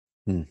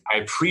doing. I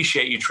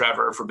appreciate you,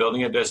 Trevor, for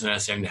building a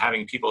business and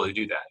having people who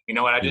do that. You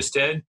know what I just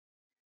did?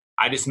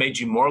 I just made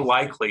you more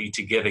likely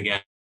to give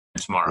again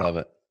tomorrow. Love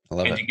it.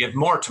 To give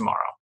more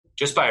tomorrow.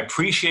 Just by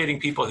appreciating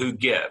people who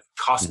give,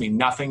 cost me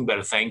nothing but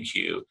a thank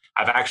you.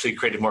 I've actually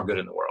created more good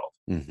in the world.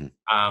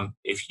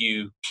 If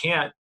you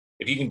can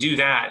do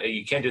that,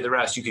 you can't do the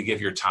rest, you could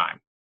give your time.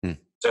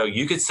 So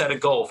you could set a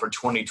goal for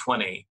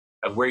 2020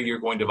 of where you're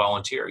going to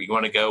volunteer. You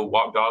want to go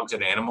walk dogs at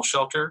an animal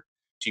shelter?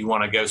 Do you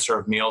want to go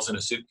serve meals in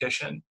a soup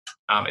kitchen?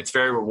 It's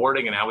very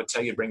rewarding, and I would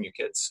tell you to bring your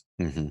kids.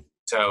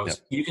 So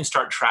you can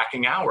start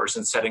tracking hours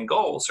and setting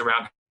goals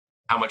around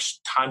how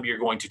much time you're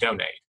going to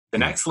donate. The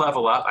next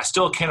level up, I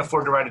still can't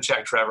afford to write a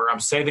check, Trevor. I'm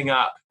saving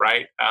up,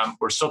 right?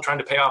 We're still trying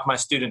to pay off my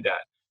student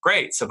debt.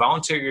 Great. So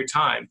volunteer your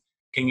time.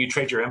 Can you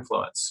trade your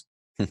influence?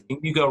 Can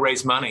you go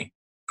raise money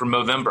for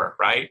Movember,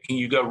 right? Can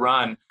you go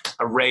run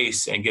a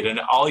race and get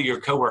all your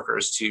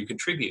coworkers to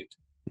contribute?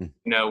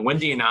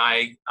 Wendy and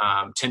I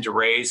tend to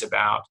raise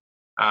about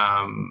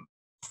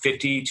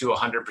 50 to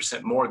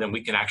 100% more than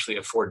we can actually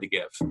afford to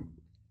give.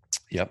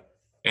 Yep.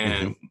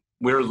 And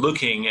we're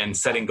looking and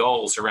setting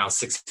goals around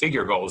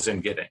 6-figure goals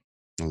in giving.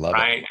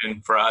 Right.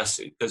 And for us,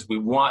 because we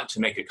want to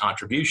make a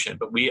contribution,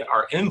 but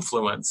our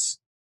influence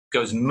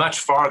goes much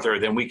farther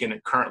than we can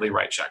currently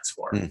write checks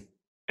for.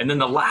 And then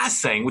the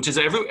last thing, which is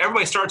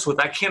everybody starts with,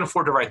 I can't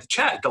afford to write the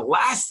check. The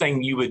last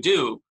thing you would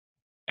do,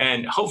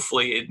 and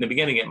hopefully in the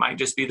beginning, it might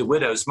just be the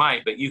widow's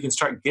mite, but you can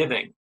start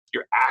giving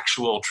your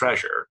actual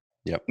treasure,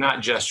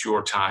 not just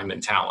your time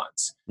and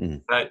talents.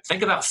 But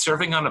think about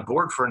serving on a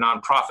board for a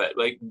nonprofit.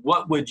 Like,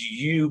 what would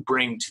you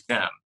bring to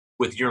them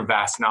with your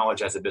vast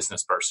knowledge as a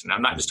business person?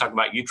 I'm not just talking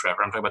about you,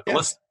 Trevor. I'm talking about the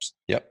listeners.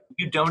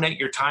 You donate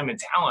your time and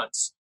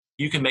talents,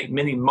 you can make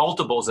many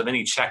multiples of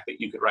any check that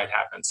you could write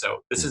happen.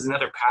 So this is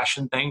another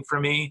passion thing for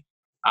me.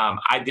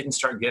 I didn't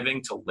start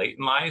giving till late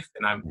in life,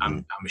 and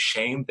I'm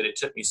ashamed that it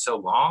took me so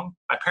long.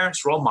 My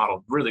parents role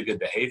modeled really good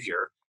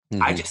behavior.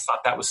 I just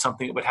thought that was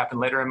something that would happen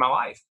later in my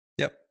life.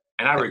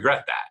 And I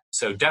regret that.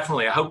 So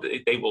definitely, I hope that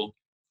they will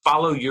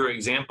follow your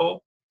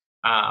example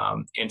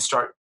and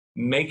start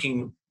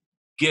making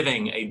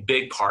giving a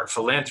big part,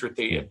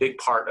 philanthropy, a big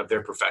part of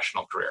their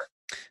professional career.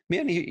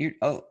 Man,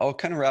 I'll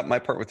kind of wrap my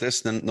part with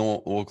this, then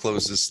we'll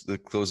close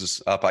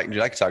this up. I could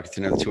talk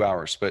to you another 2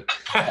 hours, but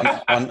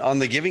on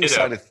the giving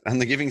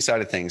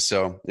side of things.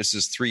 So this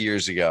is 3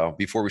 years ago,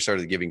 before we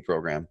started the giving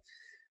program.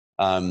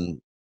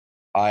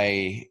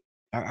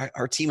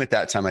 our team at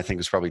that time, I think,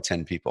 was probably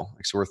 10 people.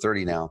 So we're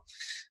 30 now.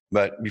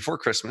 But before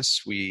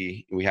Christmas,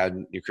 we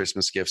had new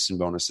Christmas gifts and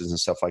bonuses and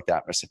stuff like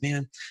that. But I said,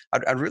 man,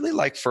 I'd really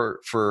like for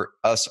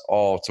us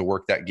all to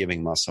work that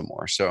giving muscle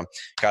more. So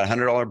got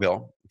 $100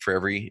 bill for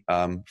every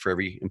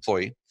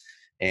employee.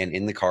 And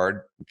in the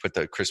card, put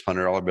the crisp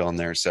 $100 bill in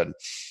there and said,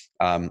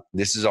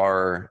 this is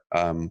our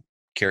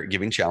Carrot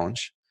Giving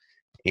Challenge.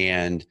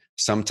 And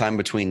sometime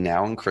between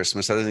now and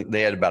Christmas, I think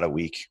they had about a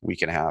week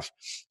and a half.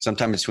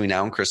 Sometime between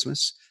now and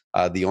Christmas,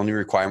 the only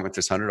requirement with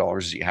this $100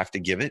 is you have to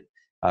give it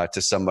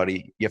to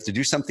somebody. You have to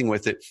do something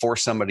with it for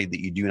somebody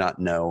that you do not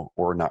know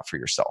or not for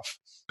yourself.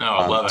 Oh,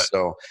 I love it.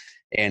 So,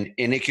 and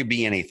it could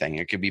be anything.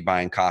 It could be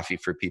buying coffee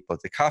for people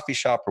at the coffee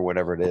shop or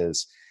whatever it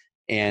is.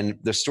 And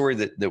the story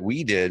that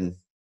we did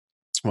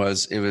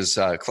was, it was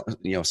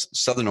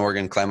Southern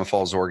Oregon, Klamath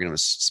Falls, Oregon. It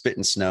was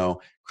spitting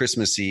snow,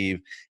 Christmas Eve,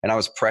 and I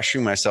was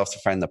pressuring myself to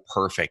find the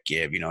perfect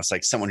give. It's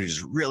like someone who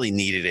just really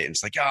needed it.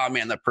 It's like, oh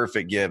man, the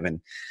perfect give.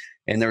 And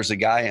there was a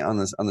guy on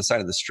the side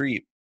of the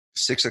street,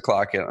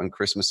 6:00 on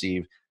Christmas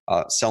Eve,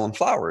 selling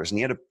flowers, and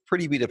he had a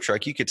pretty beat up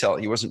truck. You could tell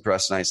he wasn't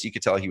dressed nice. You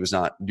could tell he was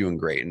not doing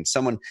great. And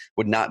someone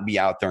would not be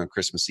out there on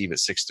Christmas Eve at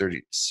 6 or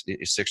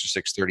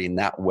 6:30 in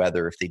that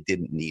weather if they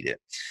didn't need it.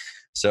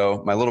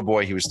 So my little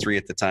boy, he was 3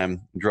 at the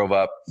time, drove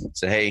up,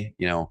 said, hey,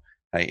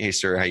 hey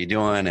sir, how you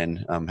doing?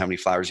 And how many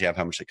flowers do you have?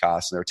 How much they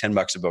cost? And they were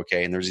 $10 a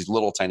bouquet. And there's these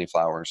little tiny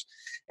flowers,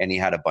 and he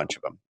had a bunch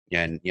of them,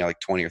 and like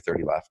 20 or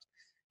 30 left.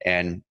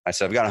 And I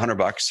said, I've got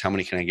 $100. How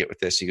many can I get with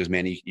this? He goes,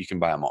 man, you can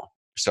buy them all.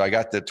 So I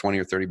got the 20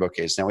 or 30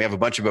 bouquets. Now we have a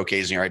bunch of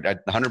bouquets in here.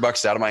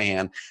 $100 out of my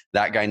hand.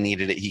 That guy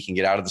needed it. He can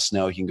get out of the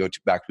snow. He can go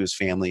back to his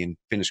family and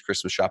finish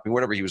Christmas shopping,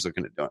 whatever he was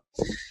looking at doing.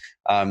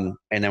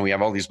 And then we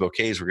have all these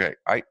bouquets. We're like,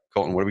 all right,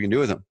 Colton, what are we going to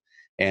do with them?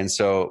 And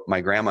so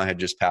my grandma had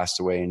just passed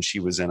away, and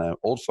she was in an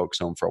old folks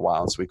home for a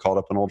while. And so we called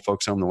up an old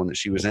folks home, the one that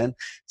she was in,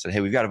 said,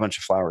 hey, we've got a bunch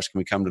of flowers. Can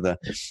we come to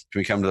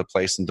the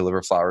place and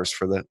deliver flowers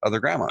for the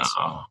other grandmas?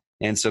 Oh.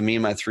 And so me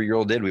and my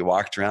 3-year-old did. We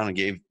walked around and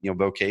gave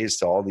bouquets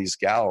to all these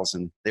gals,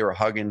 and they were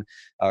hugging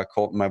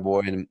Colton, my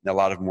boy, and a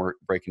lot of them were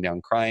breaking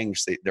down crying.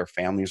 Their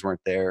families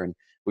weren't there, and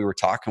we were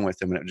talking with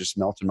them, and it just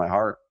melted my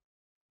heart.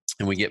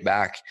 And we get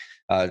back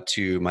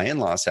to my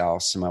in-laws'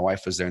 house, and my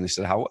wife was there, and they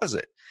said, how was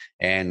it?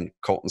 And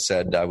Colton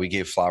said, we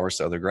gave flowers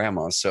to other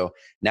grandmas. So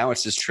now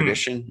it's this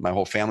tradition. My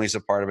whole family's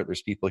a part of it.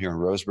 There's people here in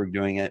Roseburg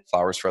doing it,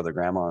 flowers for other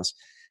grandmas.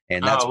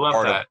 And that's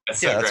part of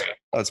that's so great.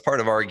 That's part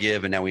of our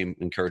give. And now we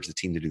encourage the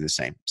team to do the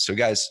same. So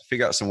guys,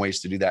 figure out some ways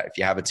to do that. If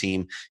you have a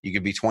team, you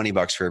could be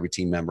 $20 for every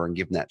team member and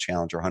give them that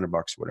challenge, or $100,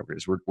 whatever it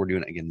is. We're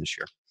doing it again this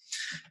year.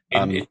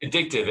 It's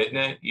addictive, isn't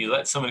it? You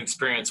let someone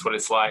experience what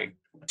it's like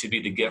to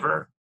be the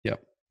giver.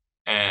 Yep.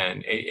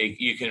 And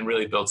you can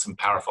really build some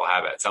powerful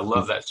habits. I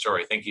love that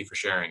story. Thank you for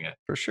sharing it.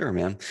 For sure,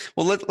 man.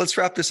 Well, let's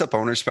wrap this up. I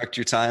want to respect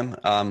your time.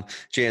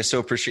 Jay, I so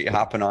appreciate you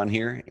hopping on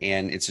here.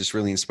 And it's just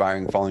really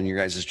inspiring following your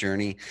guys'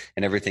 journey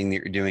and everything that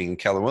you're doing in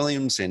Keller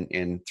Williams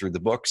and through the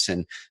books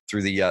and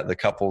through the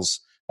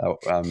couples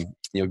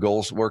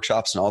goals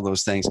workshops and all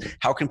those things.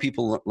 How can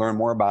people learn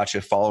more about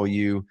you, follow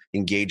you,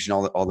 engage in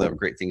all the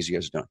great things you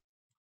guys are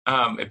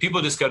doing? If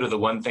people just go to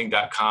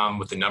theonething.com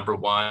with the number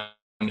one,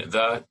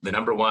 the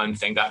number one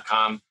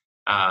thing.com.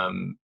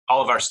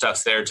 All of our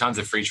stuff's there, tons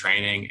of free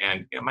training.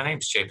 And my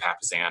name's Jay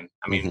Papasan.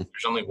 I mean,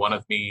 There's only one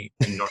of me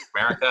in North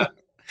America,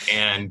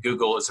 and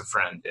Google is a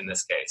friend in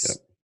this case. Yep.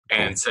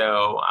 And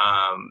so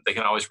they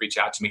can always reach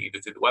out to me either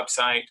through the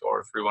website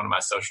or through one of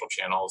my social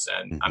channels.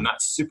 And I'm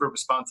not super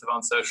responsive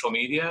on social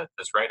media.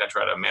 That's right. I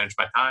try to manage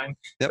my time,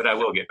 but I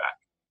will get back.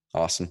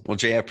 Awesome. Well,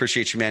 Jay, I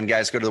appreciate you, man.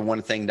 Guys, go to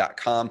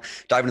theonething.com,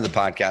 dive into the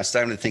podcast,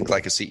 dive into Think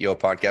Like a CEO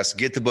podcast.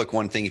 Get the book,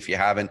 One Thing, if you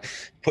haven't.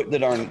 Put the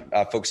darn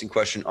focusing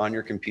question on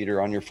your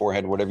computer, on your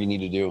forehead, whatever you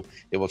need to do.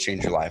 It will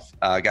change your life.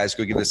 Guys,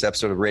 go give this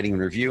episode a rating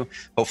and review.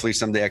 Hopefully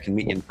someday I can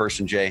meet you in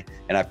person, Jay.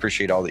 And I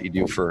appreciate all that you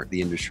do for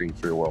the industry and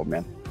for your world,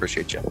 man.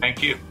 Appreciate you.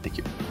 Thank you. Thank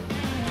you.